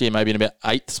 last year, maybe in about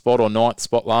 8th spot or 9th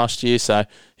spot last year. So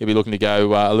he'll be looking to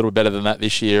go a little better than that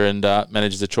this year, and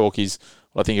manages to chalk his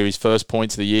first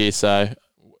points of the year. So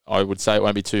I would say it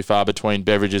won't be too far between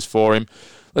beverages for him.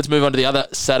 Let's move on to the other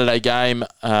Saturday game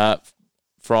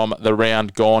from the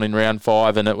round gone in round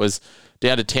 5, and it was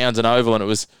down to Townsend Oval, and it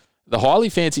was the highly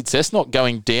fancied Cessnock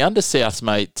going down to Souths,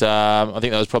 mate. I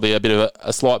think that was probably a bit of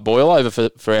a slight boil over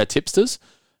for our tipsters.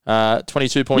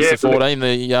 22 points to 14,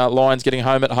 the Lions getting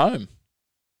home at home.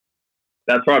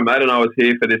 That's right, mate, and I was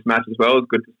here for this match as well. It was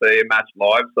good to see a match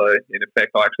live. So, in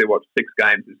effect, I actually watched 6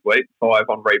 games this week, 5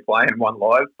 on replay and 1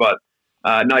 live. But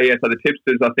so the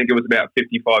tipsters, I think it was about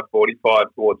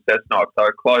 55-45 towards Cessnock. So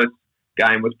a close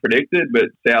game was predicted, but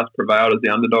South prevailed as the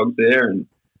underdogs there. And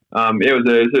it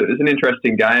was an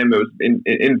interesting game. It was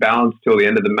in balance till the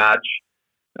end of the match.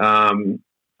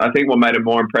 I think what made it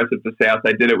more impressive for South,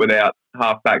 they did it without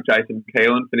halfback Jason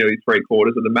Keelan for nearly 3/4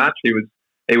 of the match.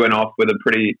 He went off with a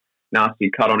pretty nasty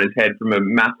cut on his head from a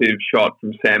massive shot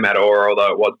from Sam Adora,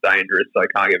 although it was dangerous, so I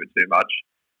can't give it too much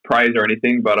praise or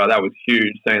anything, but that was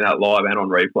huge, seeing that live and on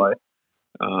replay.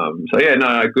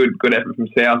 Good effort from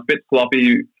South. Bit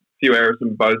sloppy, few errors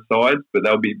from both sides, but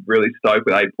they'll be really stoked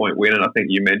with 8-point win, and I think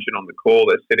you mentioned on the call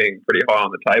they're sitting pretty high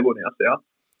on the table now, South.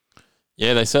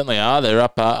 Yeah, they certainly are. They're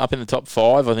up in the top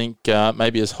 5, I think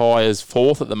maybe as high as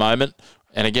 4th at the moment,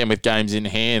 and again with games in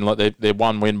hand, like they're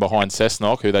 1 win behind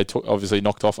Cessnock, who they obviously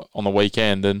knocked off on the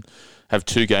weekend, and have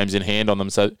 2 games in hand on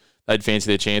them, so they'd fancy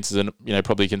their chances and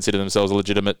probably consider themselves a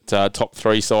legitimate top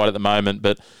 3 side at the moment.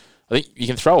 But I think you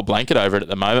can throw a blanket over it at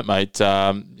the moment, mate.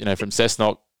 From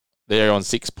Cessnock, they're on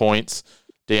 6 points,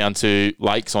 down to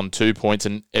Lakes on 2 points,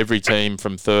 and every team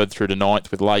from 3rd through to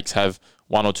 9th with Lakes have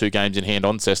 1 or 2 games in hand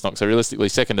on Cessnock. So realistically,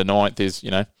 2nd to 9th is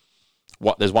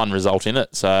there's 1 result in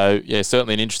it. So yeah,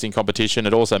 certainly an interesting competition.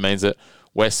 It also means that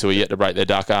West, who are yet to break their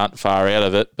duck, aren't far out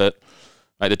of it, but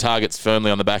mate, the target's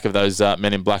firmly on the back of those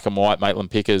men in black and white,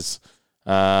 Maitland Pickers,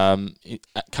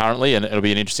 currently, and it'll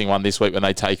be an interesting one this week when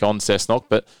they take on Cessnock.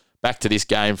 But back to this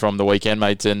game from the weekend,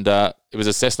 mate, and it was a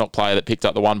Cessnock player that picked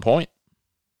up the 1 point.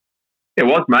 It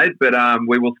was, mate, but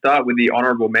we will start with the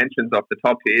honourable mentions off the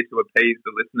top here to appease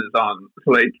the listeners on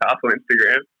League Castle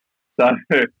Instagram.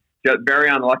 So, just very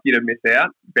unlucky to miss out.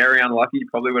 Very unlucky.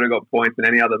 Probably would have got points in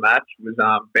any other match. Was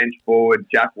bench forward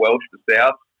Jack Welsh for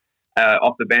South.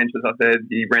 Off the bench, as I said,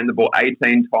 he ran the ball 18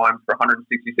 times for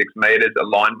 166 metres, a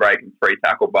line break and 3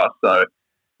 tackle busts. So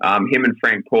him and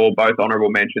Frank Paul, both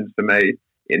honourable mentions for me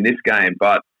in this game.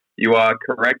 But you are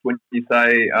correct when you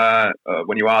say,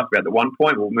 when you ask about the 1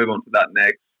 point, we'll move on to that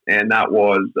next. And that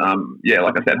was,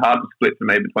 like I said, hard to split for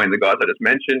me between the guys I just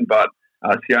mentioned. But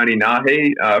Sione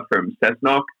Nahi from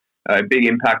Cessnock, big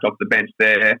impact off the bench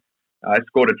there.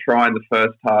 Scored a try in the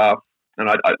first half. and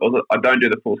I don't do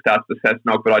the full stats for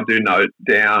Cessnock, but I do note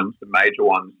down some major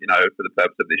ones, for the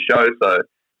purpose of this show. So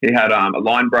he had a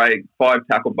line break, 5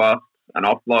 tackle busts, an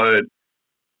offload,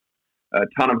 a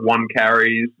ton of 1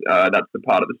 carries. That's the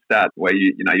part of the stat where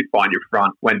you find your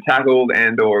front when tackled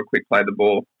and or quick play the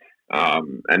ball.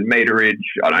 And meterage,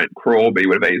 I don't crawl, but he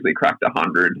would have easily cracked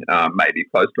 100, maybe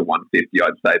close to 150,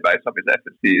 I'd say, based off his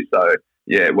efforts here. So,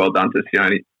 yeah, well done to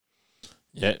Sione.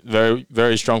 Yeah, very,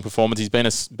 very strong performance. He's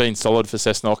been solid for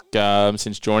Cessnock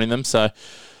since joining them. So,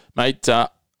 mate,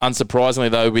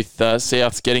 unsurprisingly, though, with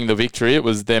Souths getting the victory, it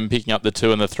was them picking up the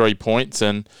 2 and the 3 points.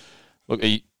 And, look,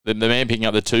 the man picking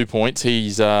up the 2 points,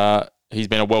 he's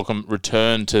been a welcome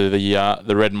return to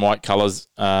the red and white colours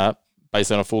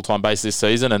based on a full-time basis this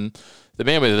season. And the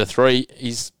man with the 3,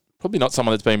 he's probably not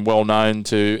someone that's been well known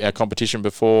to our competition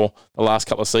before the last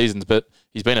couple of seasons, but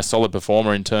he's been a solid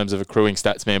performer in terms of accruing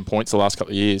stats man points the last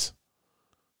couple of years.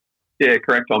 Yeah,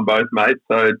 correct on both, mate.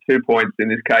 So 2 points in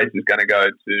this case is going to go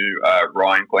to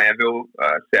Ryan Glanville,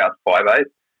 South 5'8".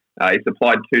 He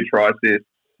supplied 2 try assists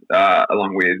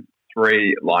along with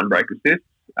 3 line break assists,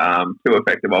 2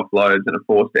 effective offloads and a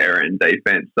forced error in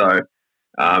defence. So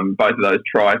both of those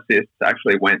try assists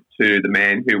actually went to the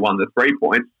man who won the 3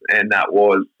 points, and that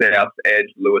was South edge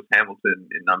Lewis Hamilton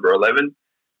in number 11.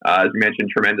 As you mentioned,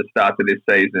 tremendous start to this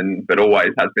season, but always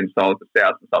has been solid for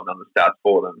South since I've done the stats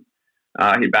for them.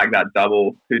 He bagged that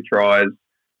double, 2 tries,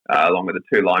 along with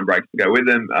the 2 line breaks to go with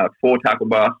them, 4 tackle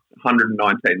busts,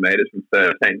 119 metres from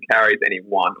 13 carries, and he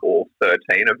won all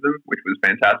 13 of them, which was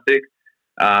fantastic.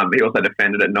 He also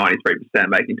defended at 93%,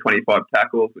 making 25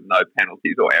 tackles with no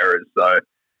penalties or errors. So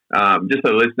just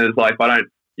for the listeners, like, if I don't,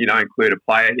 include a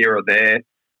player here or there,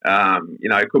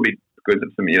 it could be because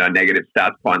of some, negative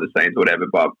stats behind the scenes or whatever,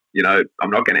 but, I'm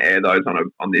not going to air those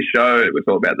on this show. It was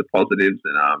all about the positives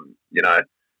and,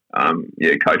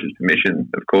 coach's permission,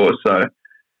 of course. So,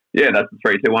 yeah, that's the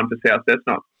 3-2-1 for South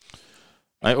Cessnock.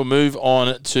 Mate, we'll move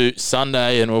on to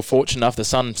Sunday, and we're fortunate enough the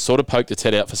sun sort of poked its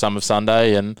head out for some of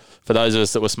Sunday, and for those of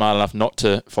us that were smart enough not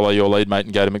to follow your lead, mate,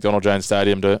 and go to McDonald Jones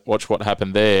Stadium to watch what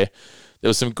happened there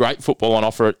was some great football on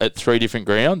offer at 3 different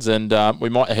grounds, and we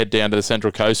might head down to the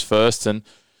Central Coast first. And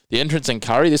the entrance in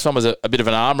Curry, this one was a bit of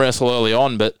an arm wrestle early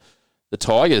on, but the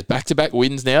Tigers, back-to-back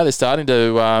wins now, they're starting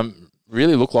to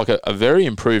really look like a very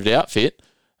improved outfit,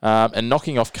 and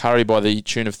knocking off Curry by the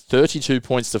tune of 32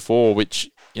 points to 4, which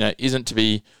isn't to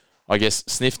be, I guess,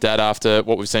 sniffed at after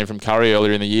what we've seen from Curry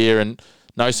earlier in the year. And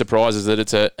no surprises that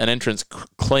it's an entrance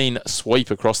clean sweep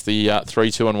across the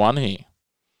 3-2-1 here.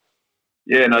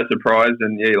 Yeah, no surprise.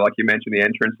 And, yeah, like you mentioned, the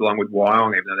entrance along with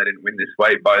Wyong, even though they didn't win this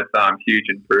week, both huge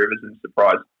improvers and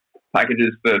surprise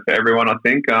packages for everyone, I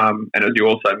think. And as you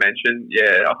also mentioned,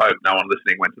 yeah, I hope no one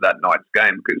listening went to that night's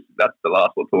game because that's the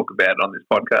last we'll talk about on this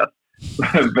podcast.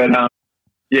 But,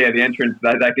 yeah, the entrance,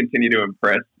 they continue to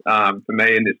impress. For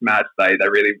me in this match, they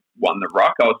really won the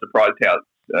ruck. I was surprised how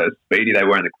speedy they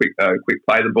were in the quick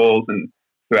play the balls and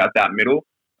throughout that middle.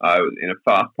 In a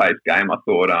fast-paced game, I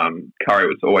thought Curry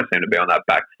was always seemed to be on that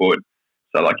back foot.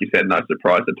 So, like you said, no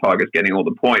surprise the Tigers getting all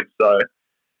the points. So,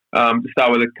 to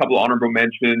start with a couple of honourable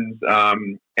mentions,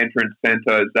 entrance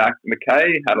centre Zach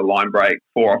McKay had a line break,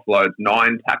 4 offloads,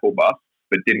 9 tackle busts,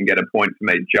 but didn't get a point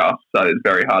for me just. So, it's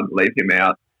very hard to leave him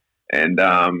out. And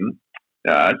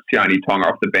Sione Tonga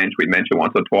off the bench, we mentioned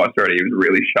once or twice already, he was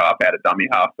really sharp out of dummy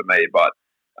half for me, but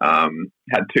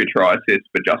had 2 try assists,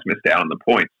 but just missed out on the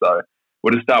point. So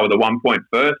we'll just start with a 1 point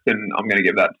first, and I'm going to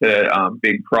give that to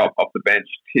big prop off the bench,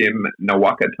 Tim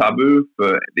Nawakatabu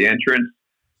for the entrance.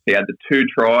 He had the 2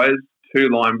 tries, 2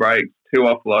 line breaks, 2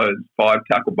 offloads, 5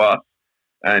 tackle busts,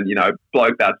 and,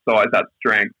 bloke that size, that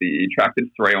strength, he attracted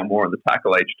 3 or more in the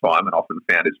tackle each time and often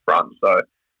found his front. So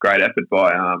great effort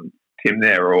by Tim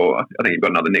there, or I think you've got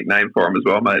another nickname for him as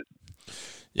well, mate.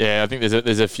 Yeah, I think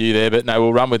there's a few there, but no,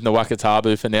 we'll run with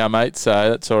Nawakatabu for now, mate, so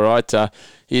that's all right.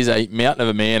 He's a mountain of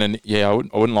a man, and, yeah, I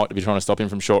wouldn't like to be trying to stop him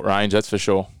from short range, that's for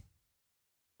sure.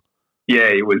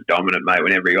 Yeah, he was dominant, mate.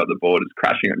 Whenever he got the ball, just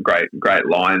crashing at great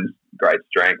lines, great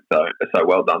strength, so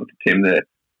well done to Tim there.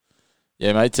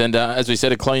 Yeah, mate, and as we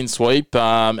said, a clean sweep,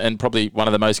 and probably one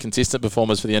of the most consistent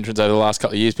performers for the entrance over the last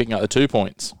couple of years, picking up the 2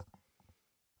 points.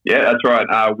 Yeah, that's right.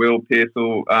 Will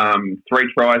Pearsall,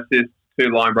 3 try assists, 2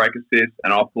 line break assists,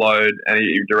 an offload, and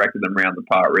he directed them around the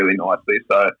park really nicely.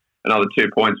 So another 2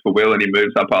 points for Will, and he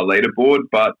moves up our leaderboard.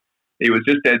 But he was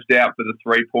just edged out for the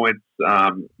 3 points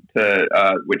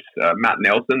which Matt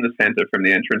Nelson, the centre from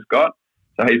the entrance, got.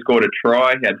 So he scored a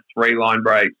try. He had 3 line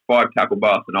breaks, 5 tackle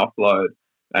busts, and offload.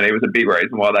 And he was a big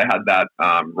reason why they had that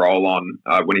roll on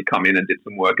when he come in and did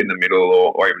some work in the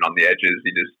middle or even on the edges.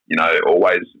 He just,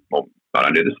 always... Well, I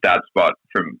don't do the stats, but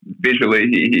from visually,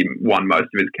 he won most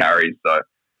of his carries. So,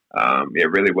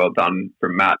 really well done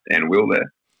from Matt and Will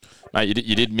there. Mate,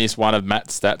 you did miss one of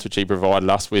Matt's stats, which he provided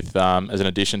us with as an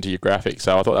addition to your graphic.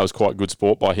 So I thought that was quite good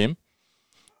sport by him.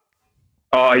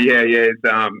 Oh, yeah. It's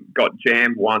got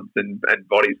jammed once and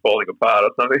body's falling apart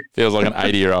or something. Feels like an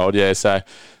 80-year-old, yeah. So,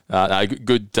 no,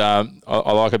 good. I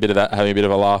like a bit of that, having a bit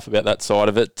of a laugh about that side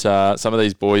of it. Some of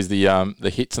these boys,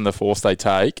 the hits and the force they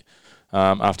take,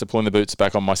 after pulling the boots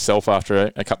back on myself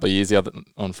after a couple of years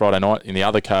on Friday night in the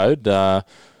other code,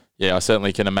 I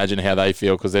certainly can imagine how they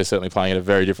feel, because they're certainly playing at a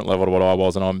very different level to what I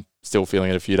was, and I'm still feeling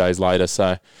it a few days later.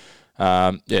 So,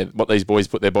 what these boys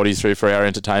put their bodies through for our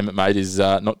entertainment, mate, is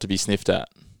not to be sniffed at.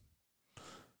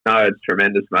 No, it's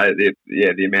tremendous, mate.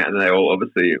 The amount, and they all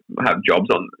obviously have jobs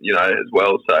on, as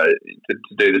well. So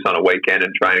to do this on a weekend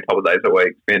and train a couple of days a week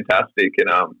is fantastic.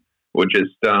 And we'll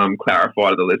just clarify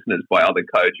to the listeners, by other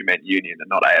codes, you meant union and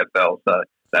not AFL, so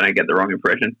they don't get the wrong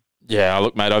impression. Yeah,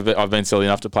 look, mate, I've been silly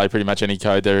enough to play pretty much any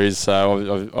code there is,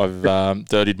 so I've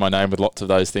dirtied my name with lots of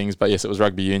those things. But yes, it was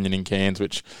rugby union in Cairns,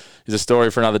 which is a story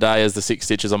for another day, as the 6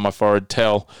 stitches on my forehead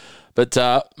tell. But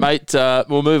mate,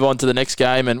 we'll move on to the next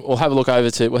game, and we'll head over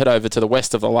to the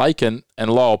west of the lake and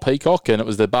Lyle Peacock, and it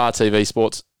was the Bar TV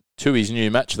Sports Tui's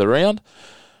new match of the round.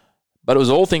 But it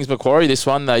was all things Macquarie. This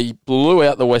one, they blew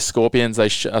out the West Scorpions.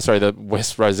 The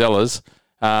West Rosellas.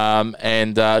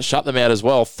 And shut them out as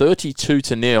well,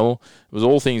 32-0. It was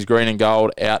all things green and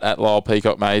gold out at Lyle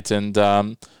Peacock, mate. And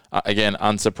again,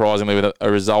 unsurprisingly, with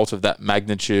a result of that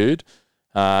magnitude,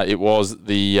 it was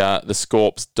the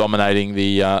Scorps dominating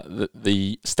the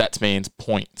Statsman's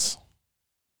points.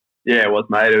 Yeah, it was,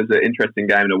 mate. It was an interesting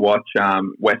game to watch.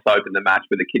 West opened the match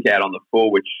with a kick out on the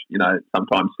full, which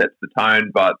sometimes sets the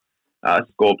tone, but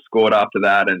Scorp scored after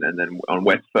that, and then on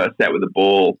West's first set with the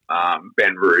ball,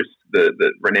 Ben Roos,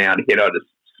 the renowned hitter, just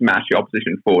smashed the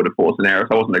opposition forward to force an error.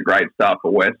 So it wasn't a great start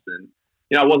for West, and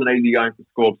it wasn't easy going for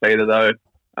Scorps either, though.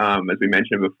 As we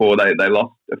mentioned before, they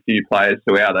lost a few players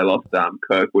throughout. They lost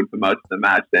Kirkwood for most of the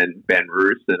match, then Ben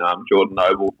Roos and Jordan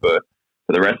Noble for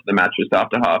the rest of the match just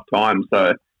after half time.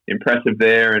 So impressive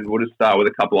there, and we'll just start with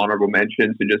a couple honourable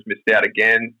mentions who just missed out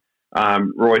again.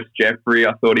 Royce Jeffrey,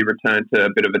 I thought he returned to a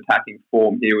bit of attacking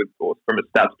form here, from a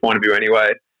stats point of view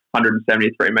anyway.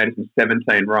 173 metres and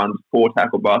 17 runs, 4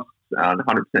 tackle busts,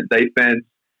 100% defence.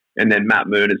 And then Matt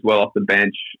Moon as well off the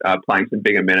bench, playing some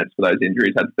bigger minutes for those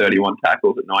injuries, had 31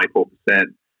 tackles at 94%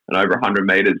 and over 100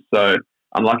 metres. So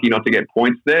unlucky not to get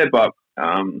points there, but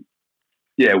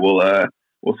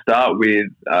we'll start with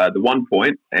the 1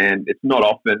 point. And it's not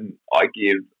often I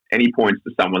give any points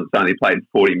to someone that's only played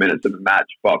 40 minutes of a match,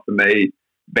 but for me,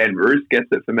 Ben Roos gets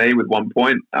it for me with 1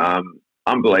 point.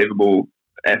 Unbelievable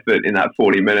effort in that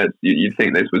 40 minutes. You'd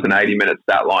think this was an 80-minute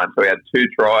stat line. So he had 2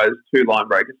 tries, 2 line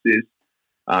break assists,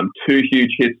 2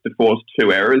 huge hits to force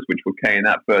 2 errors, which were key in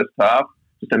that first half.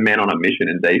 Just a man on a mission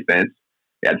in defence.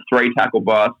 He had 3 tackle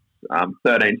busts,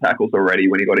 13 tackles already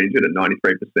when he got injured at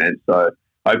 93%. So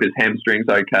I hope his hamstring's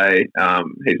okay.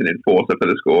 He's an enforcer for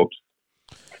the Scorps.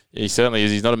 He certainly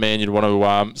is. He's not a man you'd want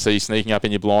to see sneaking up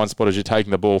in your blind spot as you're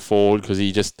taking the ball forward, because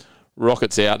he just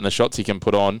rockets out, and the shots he can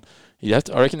put on. I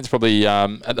reckon it's probably,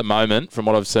 at the moment, from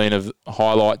what I've seen of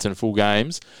highlights and full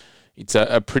games, it's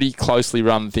a pretty closely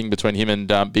run thing between him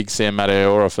and Big Sam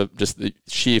Mateora for just the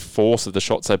sheer force of the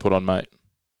shots they put on, mate.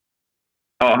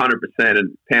 Oh, 100%.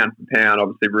 And pound for pound,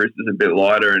 obviously Roosters a bit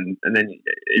lighter. And then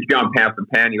if you're going pound for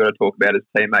pound, you've got to talk about his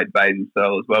teammate Baden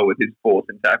Searle as well with his force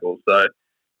and tackles. So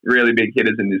really big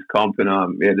hitters in this comp, and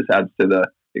it just adds to the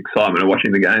excitement of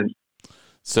watching the games.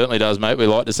 Certainly does, mate. We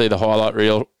like to see the highlight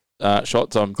reel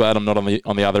shots. I'm glad I'm not on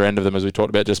the other end of them, as we talked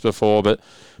about just before. But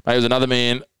mate, it was another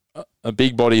man, a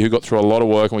big body who got through a lot of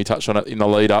work, and we touched on it in the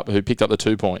lead up, who picked up the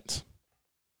 2 points.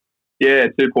 Yeah,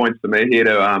 2 points for me here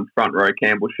to front row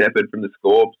Campbell Shepherd from the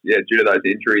Scorps. Yeah, due to those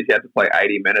injuries, he had to play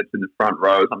 80 minutes in the front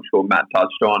rows. I'm sure Matt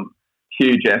touched on.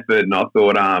 Huge effort, and I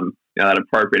thought that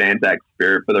appropriate Anzac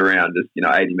spirit for the round. Just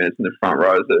 80 minutes in the front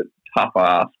row is a tough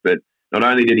ask, but not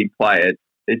only did he play it,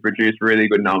 he produced really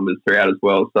good numbers throughout as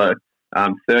well. So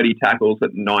 30 tackles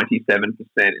at 97% in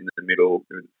the middle.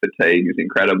 Fatigue is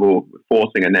incredible.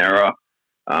 Forcing an error.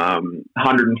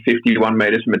 151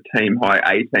 metres from a team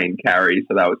high 18 carries,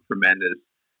 so that was tremendous.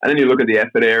 And then you look at the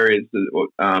effort areas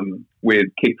with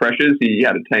kick pressures. He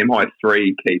had a team high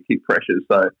 3 key kick pressures.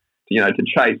 So to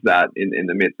chase that in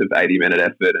the midst of 80-minute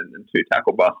effort and 2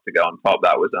 tackle busts to go on top,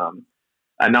 that was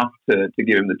enough to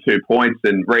give him the 2 points.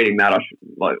 And reading that, I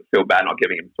feel bad not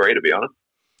giving him 3, to be honest.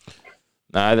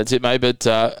 No, that's it, mate. But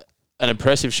an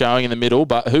impressive showing in the middle.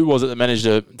 But who was it that managed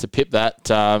to pip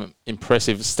that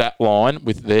impressive stat line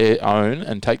with their own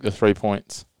and take the 3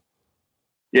 points?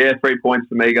 Yeah, 3 points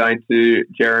for me going to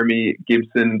Jeremy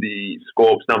Gibson, the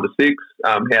Scorps number 6.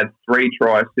 He had 3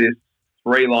 try assists,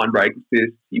 3 line break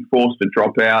assists. He forced a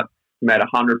dropout. He made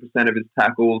 100% of his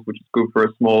tackles, which is good for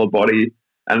a smaller body.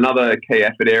 And another key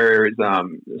effort area is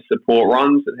support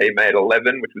runs, and he made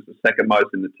 11, which was the second most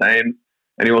in the team.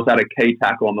 And he also had a key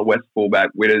tackle on the West fullback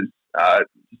Witters to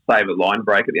save a line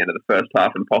break at the end of the first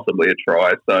half and possibly a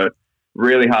try. So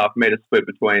really hard for me to split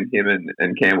between him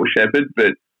and Campbell Shepherd,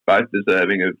 but both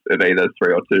deserving of either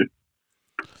 3 or 2.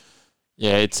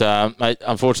 Yeah, it's mate.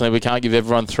 Unfortunately, we can't give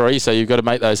everyone 3, so you've got to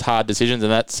make those hard decisions,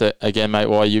 and that's again, mate,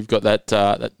 why you've got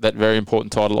that very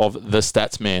important title of the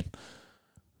Stats Man.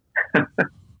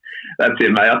 That's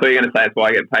it, mate. I thought you were going to say it's why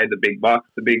I get paid the big bucks,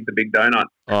 the big donut.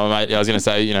 Oh, mate, I was going to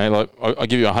say, I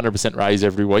give you a 100% raise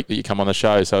every week that you come on the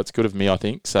show, so it's good of me, I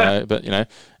think. So, but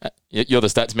you're the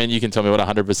Stats Man. You can tell me what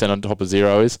 100% on top of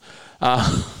 0 is.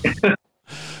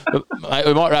 Mate,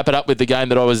 we might wrap it up with the game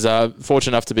that I was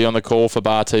fortunate enough to be on the call for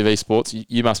Bar TV Sports.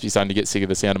 You must be starting to get sick of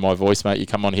the sound of my voice, mate. You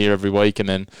come on here every week and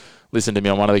then listen to me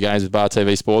on one of the games with Bar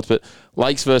TV Sports. But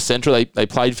Lakes versus Central, they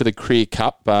played for the Career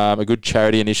Cup, a good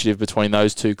charity initiative between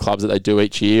those two clubs that they do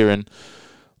each year. And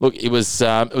look, it was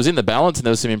in the balance, and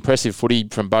there was some impressive footy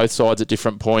from both sides at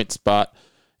different points. But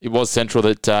it was Central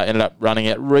that ended up running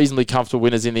out reasonably comfortable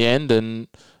winners in the end. And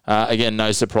again,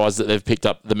 no surprise that they've picked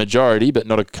up the majority, but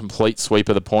not a complete sweep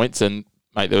of the points. And,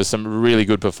 mate, there was some really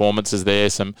good performances there,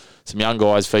 some young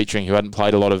guys featuring who hadn't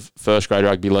played a lot of first-grade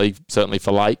rugby league, certainly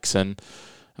for Lakes. And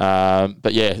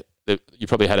but, yeah, you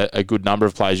probably had a good number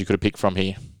of players you could have picked from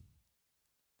here.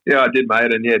 Yeah, I did,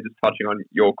 mate. And, yeah, just touching on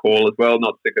your call as well,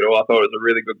 not sick at all. I thought it was a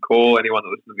really good call. Anyone that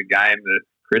listened to the game,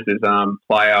 Chris's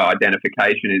player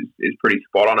identification is pretty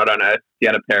spot on. I don't know if you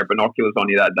had a pair of binoculars on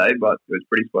you that day, but it was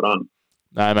pretty spot on.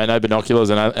 No, mate, no binoculars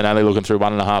and only looking through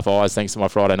 1.5 eyes thanks to my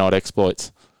Friday night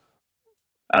exploits.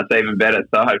 That's even better.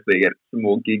 So hopefully you get some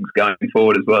more gigs going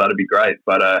forward as well. That'd be great.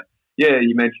 But, yeah,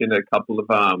 you mentioned a couple of,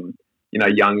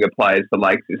 younger players for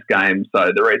Lakes this game.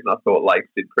 So the reason I thought Lakes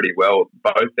did pretty well,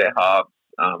 both their halves,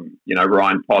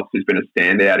 Ryan Potts, who's been a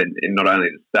standout in not only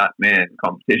the Stat Man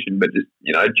competition, but just,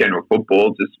 general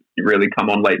football, just really come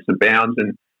on leaps and bounds.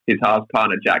 And his halves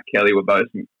partner, Jack Kelly, were both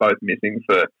missing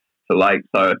for Lakes.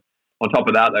 So on top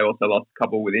of that, they also lost a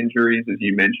couple with injuries, as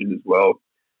you mentioned as well.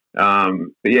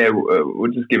 But yeah,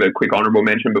 we'll just give a quick honourable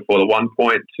mention before the 1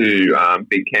 point to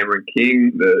Big Cameron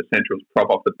King, the Central's prop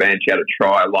off the bench. He had a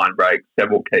try, line break,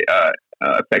 several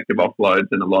effective offloads,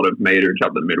 and a lot of meterage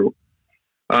up the middle.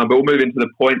 But we'll move into the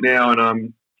point now, and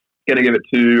I'm going to give it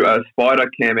to Spider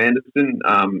Cam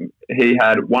Anderson. He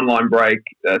had 1 line break,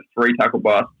 3 tackle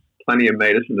busts, plenty of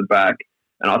metres from the back,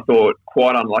 and I thought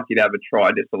quite unlucky to have a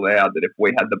try disallowed. That if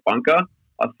we had the bunker,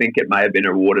 I think it may have been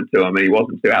awarded to him, and he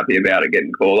wasn't too happy about it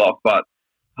getting called off. But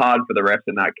hard for the refs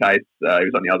in that case. He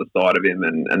was on the other side of him,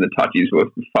 and the touchies were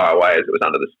far away as it was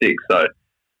under the stick. So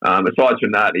aside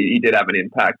from that, he did have an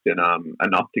impact and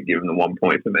enough to give him the 1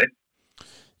 point for me.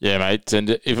 Yeah, mate.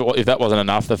 And if that wasn't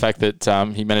enough, the fact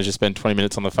that he managed to spend 20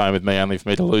 minutes on the phone with me only for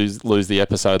me to lose the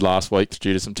episode last week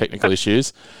due to some technical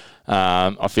issues,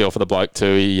 I feel for the bloke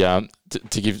too. He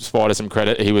to give Spider some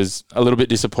credit, he was a little bit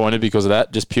disappointed because of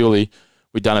that. Just purely,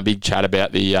 we'd done a big chat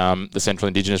about the Central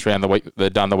Indigenous round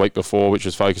they'd done the week before, which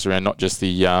was focused around not just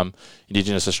the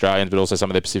Indigenous Australians, but also some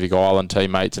of their Pacific Island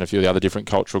teammates and a few of the other different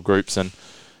cultural groups. And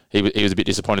he was a bit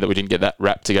disappointed that we didn't get that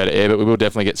wrap to go to air, but we will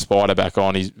definitely get Spider back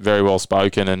on. He's very well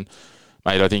spoken, and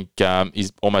mate, I think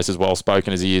he's almost as well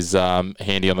spoken as he is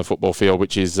handy on the football field,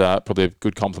 which is probably a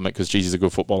good compliment because he's a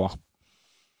good footballer.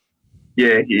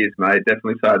 Yeah, he is, mate.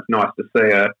 Definitely. So it's nice to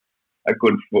see a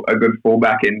good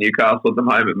fullback in Newcastle at the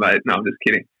moment, mate. No, I'm just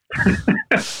kidding.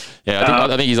 Yeah,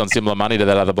 I think he's on similar money to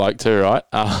that other bloke too, right?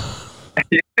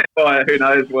 Yeah, well, who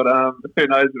knows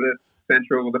the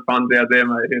Central, the funds out there,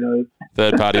 mate. Who knows?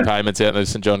 Third-party payments out in the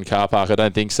St John car park. I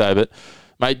don't think so, but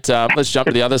mate, let's jump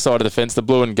to the other side of the fence. The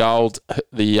blue and gold.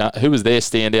 Who was their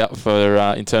standout for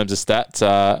in terms of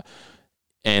stats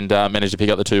and managed to pick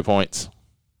up the 2 points?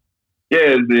 Yeah,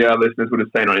 as the listeners would have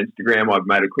seen on Instagram, I've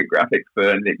made a quick graphic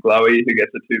for Nick Glowey, who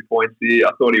gets the 2 points here.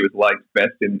 I thought he was Lake's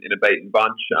best in a beaten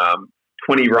bunch.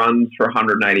 20 runs for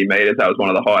 180 metres. That was one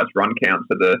of the highest run counts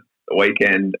of the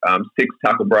weekend. 6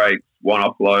 tackle breaks, 1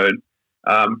 offload,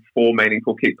 4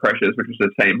 meaningful kick pressures, which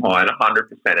was a team high, and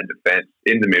 100% in defence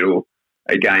in the middle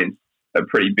against a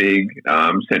pretty big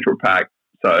Central pack.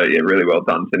 So, yeah, really well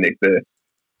done to Nick there.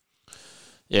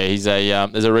 Yeah, he's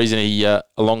there's a reason he,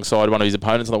 alongside one of his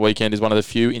opponents on the weekend, is one of the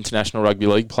few international rugby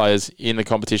league players in the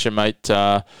competition, mate.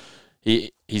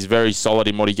 He's very solid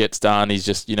in what he gets done. He's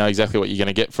just, exactly what you're going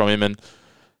to get from him. And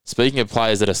speaking of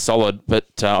players that are solid,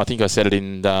 but I think I said it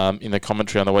in the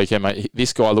commentary on the weekend, mate.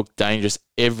 This guy looked dangerous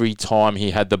every time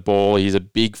he had the ball. He's a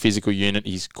big physical unit.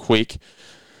 He's quick.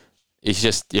 He's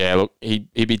just, look, he'd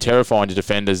be terrifying to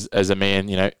defend as a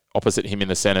man, opposite him in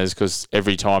the centres, because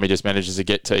every time he just manages to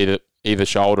get to either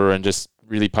shoulder and just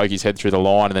really poke his head through the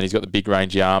line, and then he's got the big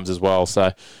rangy arms as well.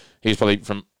 So he's probably,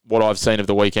 from what I've seen of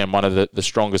the weekend, one of the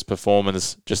strongest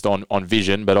performers just on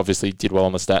vision, but obviously did well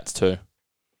on the stats too.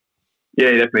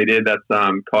 Yeah, he definitely did. That's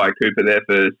Kai Cooper there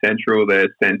for Central, their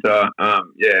centre.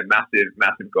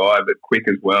 Massive guy, but quick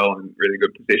as well and really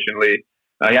good positionally.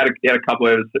 He had a couple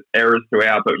of errors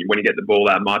throughout, but when you get the ball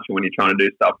that much and when you're trying to do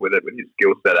stuff with it, with his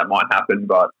skill set, that might happen.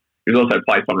 But he was also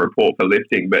placed on report for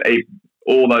lifting. But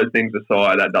all those things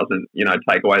aside, that doesn't,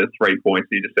 take away the 3 points.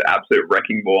 He's just an absolute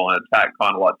wrecking ball and attack,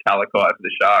 kind of like Talakai for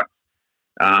the Sharks.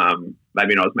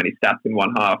 Maybe not as many stats in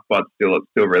one half, but it's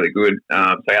still really good.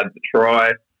 So he had the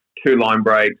try, 2 line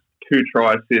breaks, 2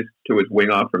 try assists to his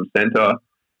winger from centre,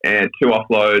 and 2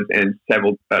 offloads and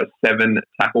 7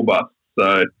 tackle busts.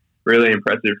 So really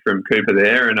impressive from Cooper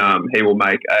there, and he will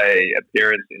make a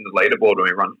appearance in the leaderboard when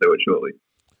we run through it shortly.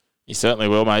 He certainly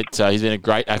will, mate. He's been a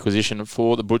great acquisition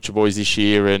for the Butcher Boys this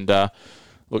year, and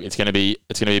look, it's going to be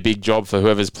a big job for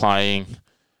whoever's playing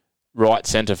right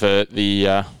centre for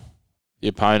the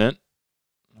opponent.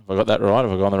 Have I got that right?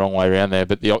 Have I gone the wrong way around there?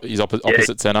 But his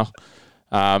opposite centre.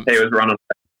 He was running.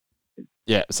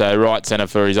 Yeah, so right centre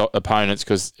for his opponents,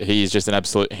 because he is just an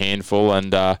absolute handful,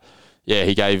 and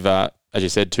he gave, as you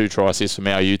said, 2 try assists for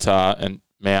Mao Utah, and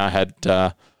Mao had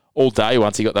all day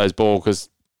once he got those balls, because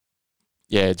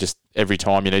just every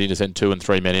time you need to send 2 and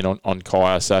 3 men in on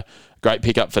Kaya. So great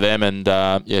pickup for them, and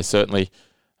certainly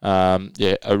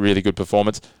a really good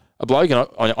performance. A bloke, and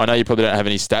I know you probably don't have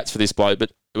any stats for this bloke,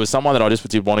 but it was someone that I just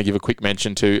did want to give a quick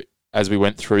mention to as we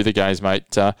went through the games,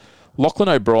 mate. Lachlan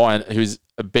O'Brien, who's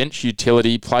a bench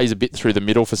utility, plays a bit through the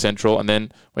middle for Central, and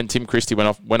then when Tim Christie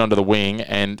went onto the wing,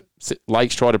 and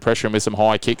Lakes tried to pressure him with some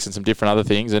high kicks and some different other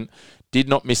things, and did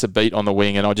not miss a beat on the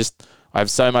wing. And I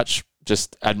have so much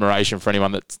just admiration for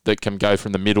anyone that can go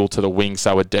from the middle to the wing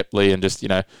so adeptly and just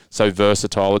so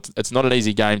versatile. It's not an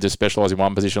easy game to specialise in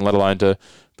one position, let alone to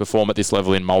perform at this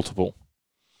level in multiple.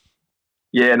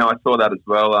 Yeah, no, I saw that as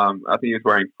well. I think he was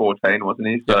wearing 14, wasn't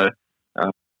he? So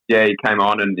he came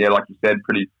on, and like you said,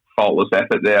 pretty faultless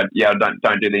effort there. Yeah, don't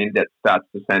do the in-depth stats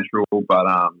for Central, but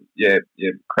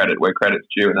credit where credit's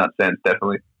due in that sense,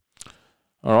 definitely.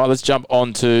 All right, let's jump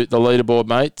on to the leaderboard,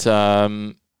 mate.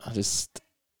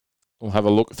 We'll have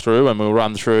a look through, and we'll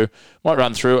run through.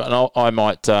 And I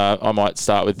might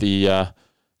start with the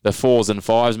 4s and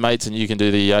 5s, mates, and you can do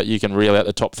you can reel out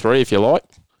the top 3 if you like.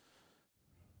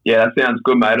 Yeah, that sounds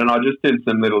good, mate. And I just did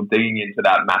some little digging into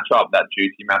that matchup, that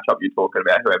juicy matchup you're talking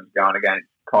about, whoever's going against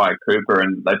Kai Cooper,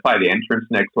 and they play the entrance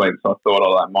next week, so I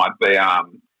thought that might be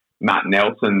Matt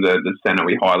Nelson, the centre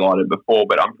we highlighted before,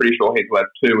 but I'm pretty sure he's left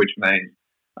too, which means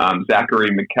Zachary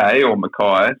Mackay or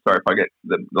Mackay, sorry if I get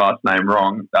the last name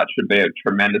wrong, that should be a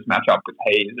tremendous matchup because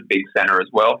he is a big centre as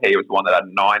well. He was the one that had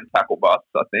 9 tackle busts,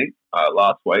 I think,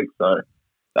 last week, so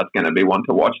that's going to be one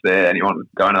to watch there, anyone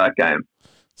going to that game.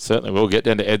 Certainly will. Get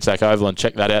down to EDSAC Oval and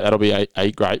check that out. That'll be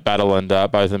a great battle, and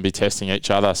both of them be testing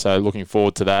each other. So looking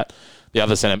forward to that. The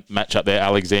other centre matchup there,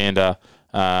 Alexander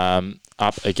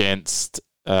up against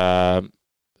Matt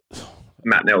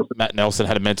Nelson. Matt Nelson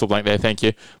had a mental blank there. Thank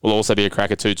you. Will also be a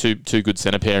cracker too. Two good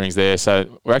centre pairings there.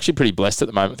 So we're actually pretty blessed at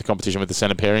the moment with the competition with the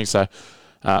centre pairings. So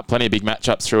plenty of big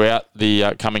matchups throughout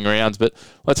the coming rounds. But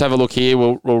let's have a look here.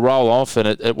 We'll roll off, and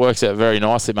it works out very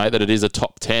nicely, mate, that it is a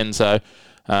top 10. So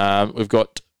we've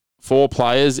got 4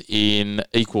 players in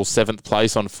equal 7th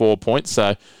place on 4 points.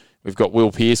 So we've got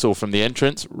Will Pearsall from the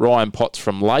entrance, Ryan Potts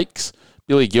from Lakes,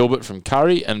 Billy Gilbert from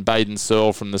Curry, and Baden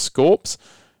Searle from the Scorps.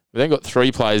 We've then got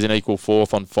 3 players in equal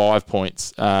 4th on 5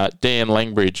 points. Dan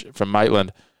Langbridge from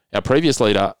Maitland, our previous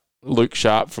leader, Luke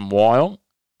Sharp from Wyong,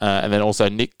 and then also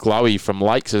Nick Glowy from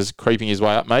Lakes is creeping his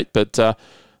way up, mate. But the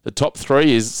top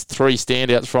 3 is 3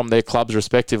 standouts from their clubs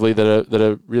respectively that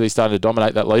are really starting to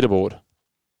dominate that leaderboard.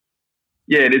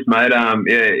 Yeah, it is, mate.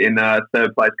 In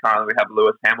 3rd place currently we have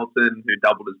Lewis Hamilton, who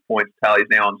doubled his points tally.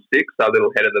 He's now on 6, so a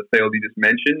little head of the field you just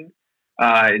mentioned.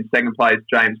 In 2nd place,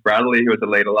 James Bradley, who was the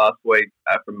leader last week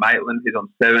from Maitland. He's on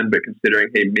 7, but considering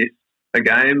he missed a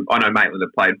game, I know Maitland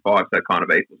have played 5, so it kind of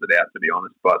equals it out, to be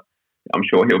honest, but I'm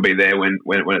sure he'll be there when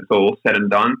it's all said and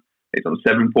done. He's on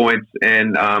 7 points.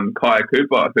 And Kaya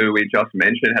Cooper, who we just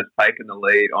mentioned, has taken the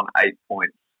lead on 8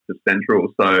 points to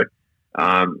Central. So,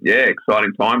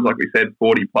 exciting times. Like we said,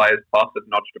 40 players plus have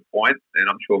notched a point, and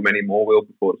I'm sure many more will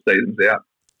before the season's out.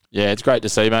 Yeah, it's great to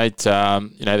see, mate.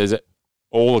 There's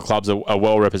all the clubs are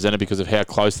well represented because of how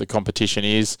close the competition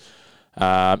is.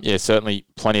 Certainly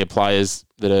plenty of players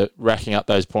that are racking up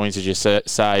those points, as you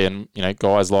say, and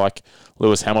guys like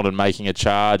Lewis Hamilton making a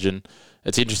charge. And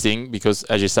it's interesting because,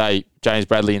 as you say, James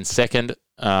Bradley in second.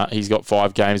 He's got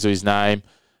 5 games to his name,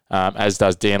 as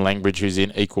does Dan Langbridge, who's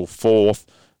in equal fourth.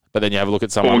 But then you have a look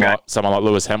at someone like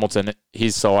Lewis Hamilton.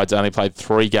 His side's only played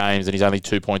 3 games and he's only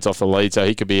 2 points off the lead, so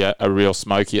he could be a real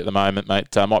smoky at the moment,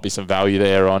 mate. Might be some value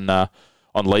there on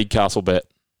League Castle Bet.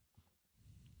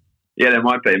 Yeah, there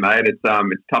might be, mate. It's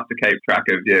tough to keep track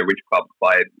of which club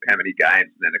played how many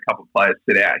games, and then a couple of players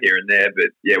sit out here and there. But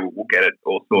we'll get it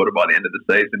all sorted by the end of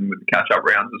the season with the catch-up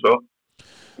rounds as well.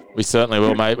 We certainly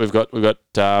will, mate. We've got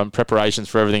preparations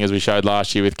for everything as we showed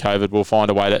last year with COVID. We'll find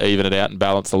a way to even it out and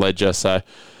balance the ledger. So,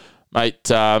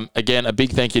 mate, again, a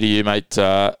big thank you to you, mate.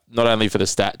 Not only for the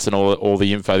stats and all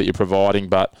the info that you're providing,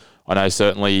 but I know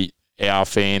certainly our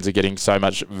fans are getting so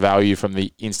much value from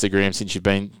the Instagram since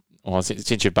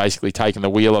you've basically taken the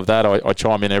wheel of that. I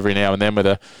chime in every now and then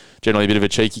with generally a bit of a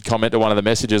cheeky comment to one of the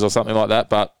messages or something like that.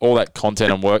 But all that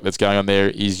content and work that's going on there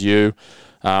is you.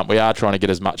 We are trying to get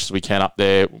as much as we can up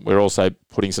there. We're also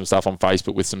putting some stuff on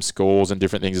Facebook with some scores and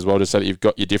different things as well, just so that you've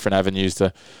got your different avenues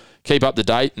to keep up to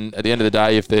date. And at the end of the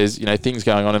day, if there's things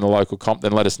going on in the local comp,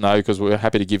 then let us know, because we're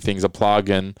happy to give things a plug,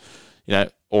 and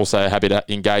also happy to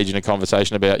engage in a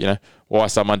conversation about why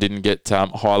someone didn't get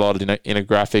highlighted in a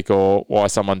graphic, or why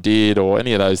someone did, or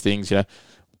any of those things. At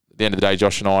the end of the day,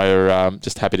 Josh and I are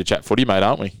just happy to chat footy, mate,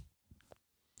 aren't we?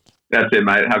 That's it,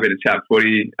 mate. Happy to chat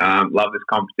footy. Love this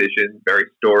competition. Very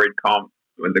storied comp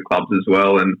with the clubs as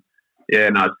well. And,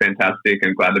 it's fantastic,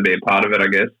 and glad to be a part of it, I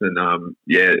guess. And,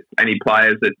 any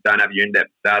players that don't have your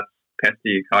in-depth stats, pester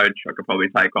your coach. I could probably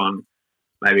take on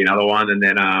maybe another one. And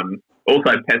then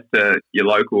also pester your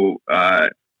local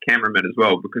cameraman as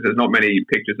well, because there's not many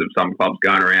pictures of some clubs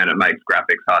going around. It makes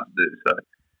graphics hard to do. So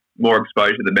more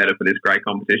exposure, the better for this great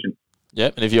competition.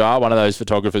 Yep, and if you are one of those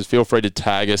photographers, feel free to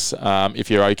tag us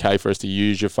if you're okay for us to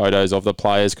use your photos of the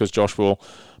players, because Josh will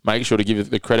make sure to give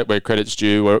the credit where credit's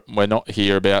due. We're not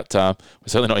here about we're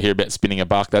certainly not here about spinning a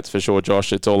buck, that's for sure,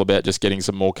 Josh. It's all about just getting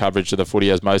some more coverage to the footy,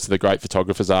 as most of the great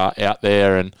photographers are out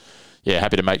there, and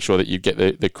happy to make sure that you get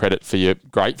the credit for your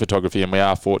great photography, and we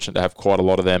are fortunate to have quite a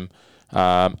lot of them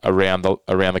around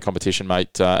the competition,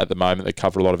 mate, at the moment, that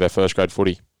cover a lot of our first grade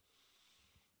footy.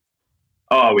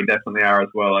 Oh, we definitely are as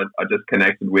well. I just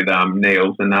connected with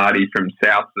Neil Zanardi from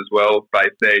South as well,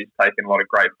 based there. He's taken a lot of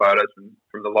great photos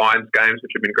from the Lions games,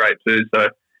 which have been great too. So,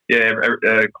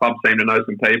 clubs seem to know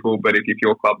some people, but if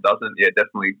your club doesn't,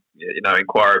 definitely,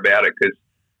 inquire about it, because,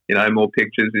 more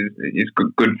pictures is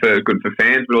good for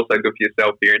fans, but also good for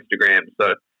yourself for your Instagram.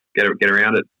 So, get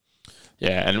around it.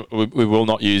 Yeah, and we will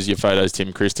not use your photos,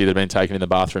 Tim Christie, that have been taken in the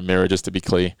bathroom mirror, just to be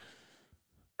clear.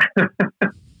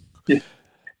 Yeah.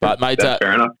 But, mate,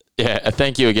 fair enough.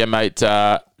 Thank you again, mate.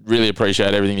 Really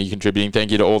appreciate everything you're contributing.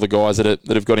 Thank you to all the guys that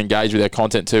have got engaged with our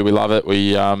content too. We love it.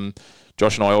 We,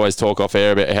 Josh and I always talk off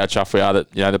air about how chuffed we are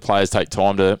that the players take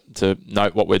time to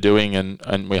note what we're doing,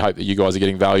 and we hope that you guys are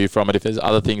getting value from it. If there's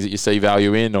other things that you see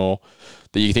value in, or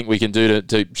that you think we can do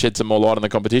to shed some more light on the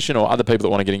competition, or other people that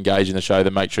want to get engaged in the show,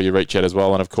 then make sure you reach out as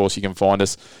well. And of course, you can find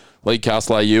us League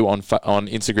Castle AU on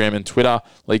Instagram and Twitter,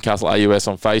 League Castle AUS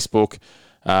on Facebook.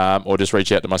 Or just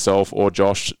reach out to myself or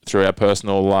Josh through our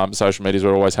personal social medias.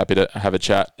 We're always happy to have a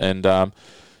chat. And,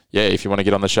 if you want to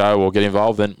get on the show or get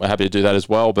involved, then we're happy to do that as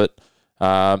well. But,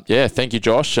 thank you,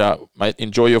 Josh. Mate,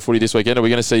 enjoy your footy this weekend. Are we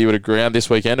going to see you at a ground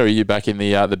this weekend, or are you back in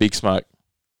the big smoke?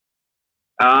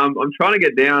 I'm trying to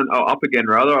get down, up again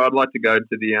rather. I'd like to go to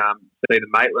see the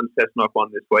Maitland Cessnock one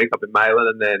this week up in Maitland,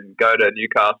 and then go to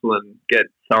Newcastle and get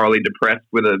thoroughly depressed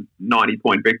with a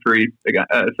 90-point victory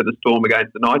for the Storm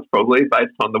against the Knights, probably,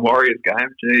 based on the Warriors game.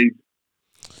 Jeez.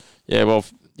 Yeah, well,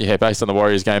 based on the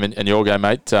Warriors game and your game,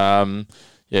 mate, I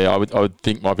would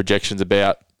think my projection's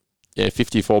about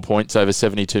 54 points over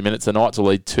 72 minutes. The Knights will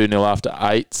lead 2-0 after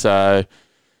 8, so...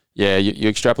 Yeah, you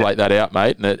extrapolate that out,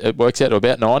 mate, and it works out to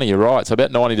about 90. You're right. So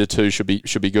about 90-2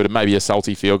 should be good, and maybe a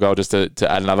salty field goal just to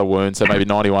add another wound. So maybe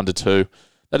 91-2.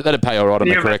 That'd pay all right on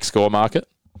the correct score market.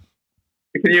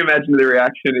 Can you imagine the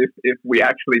reaction if we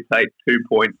actually take 2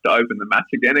 points to open the match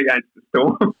again against the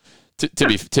Storm?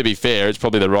 To be fair, it's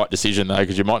probably the right decision though,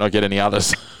 because you might not get any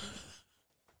others.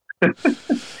 But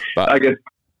I guess.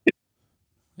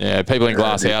 Yeah, people in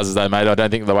glass houses though, mate. I don't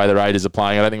think the way the Raiders are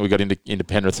playing, I don't think we got into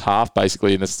Penrith's half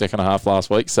basically in the second half last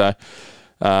week. So,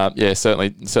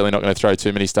 certainly not going to throw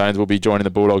too many stones. We'll be joining the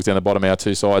Bulldogs down the bottom of our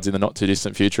two sides in the not too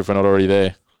distant future if we're not already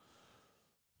there.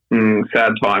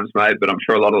 Sad times, mate, but I'm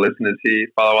sure a lot of listeners here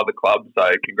follow other clubs,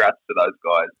 so congrats to those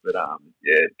guys. But,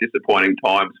 disappointing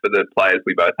times for the players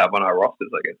we both have on our rosters,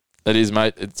 I guess. It is,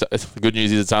 mate. It's the good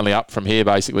news is it's only up from here,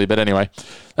 basically. But anyway,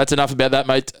 that's enough about that,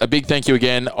 mate. A big thank you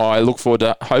again. I look forward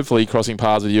to hopefully crossing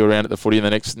paths with you around at the footy in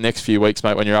the next few weeks,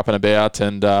 mate, when you're up and about.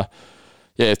 And,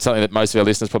 it's something that most of our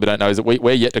listeners probably don't know is that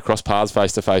we're yet to cross paths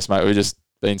face-to-face, mate. We've just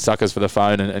been suckers for the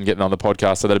phone and getting on the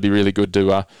podcast, so that'd be really good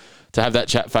to have that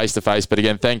chat face-to-face. But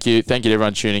again, thank you to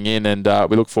everyone tuning in, and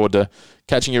we look forward to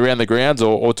catching you around the grounds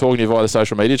or talking to you via the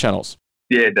social media channels.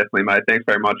 Yeah, definitely, mate. Thanks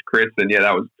very much, Chris. And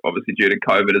that was obviously due to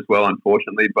COVID as well,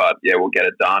 unfortunately. But we'll get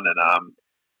it done.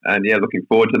 And looking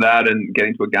forward to that and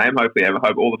getting to a game. Hopefully, I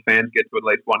hope all the fans get to at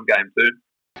least one game too.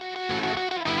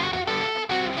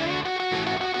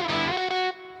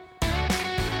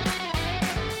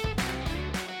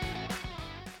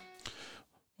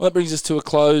 Well, that brings us to a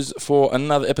close for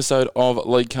another episode of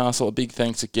League Castle. A big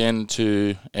thanks again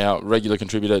to our regular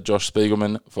contributor, Josh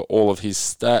Spiegelman, for all of his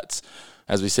stats.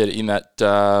 As we said in that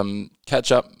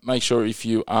catch-up, make sure if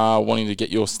you are wanting to get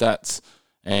your stats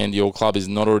and your club is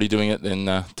not already doing it, then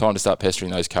time to start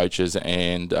pestering those coaches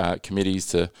and committees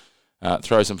to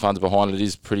throw some funds behind it. It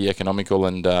is pretty economical,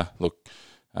 and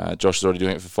Josh is already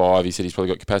doing it for 5. He said he's probably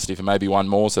got capacity for maybe 1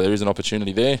 more, so there is an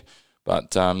opportunity there.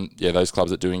 But, those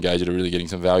clubs that do engage it are really getting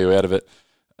some value out of it.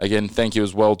 Again, thank you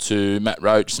as well to Matt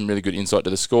Roach, some really good insight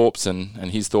to the Scorps and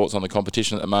his thoughts on the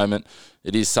competition at the moment.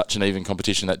 It is such an even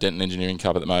competition, that Denton Engineering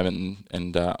Cup at the moment,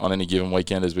 and on any given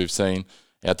weekend, as we've seen,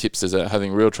 our tipsters are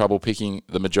having real trouble picking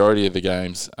the majority of the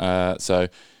games. So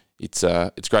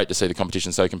it's great to see the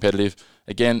competition so competitive.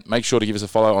 Again, make sure to give us a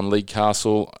follow on League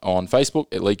Castle on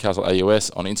Facebook at League Castle AUS,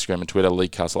 on Instagram and Twitter,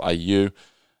 League Castle AU.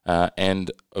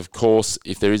 And of course,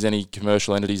 if there is any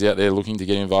commercial entities out there looking to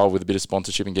get involved with a bit of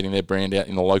sponsorship and getting their brand out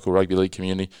in the local rugby league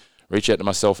community, reach out to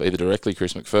myself either directly,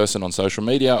 Chris McPherson, on social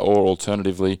media, or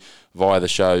alternatively via the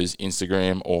show's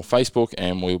Instagram or Facebook,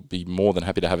 and we'll be more than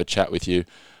happy to have a chat with you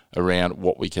around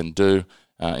what we can do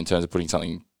in terms of putting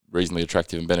something reasonably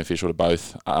attractive and beneficial to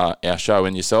both our show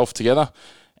and yourself together.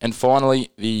 And finally,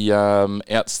 the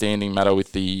outstanding matter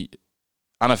with the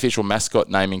unofficial mascot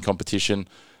naming competition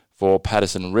for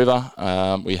Patterson River.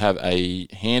 We have a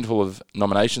handful of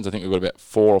nominations. I think we've got about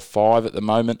 4 or 5 at the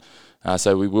moment.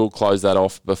 So we will close that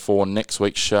off before next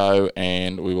week's show,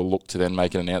 and we will look to then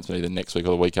make an announcement either next week or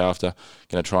the week after.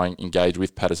 Going to try and engage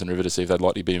with Patterson River to see if they'd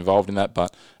like to be involved in that.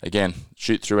 But again,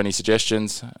 shoot through any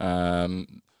suggestions,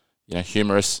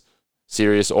 humorous,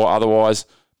 serious or otherwise.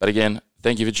 But again,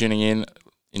 thank you for tuning in.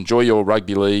 Enjoy your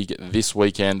rugby league this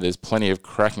weekend. There's plenty of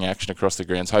cracking action across the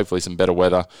grounds, hopefully some better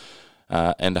weather.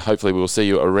 And hopefully we'll see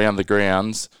you around the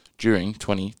grounds during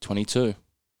 2022.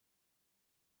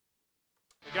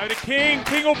 Go to King.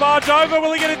 King will barge over.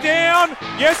 Will he get it down?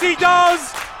 Yes, he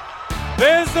does.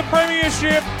 There's the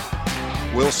premiership.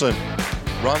 Wilson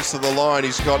runs to the line.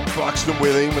 He's got Buxton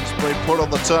with him. It's been put on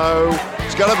the toe.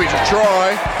 It's going to be a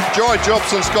try. Jai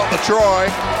Jobson's got the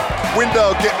try.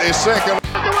 Window get their second.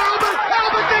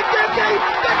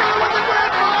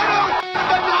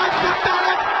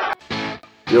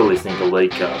 You're listening to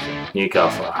League Castle,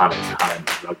 Newcastle Hunters Home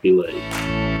Rugby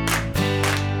League.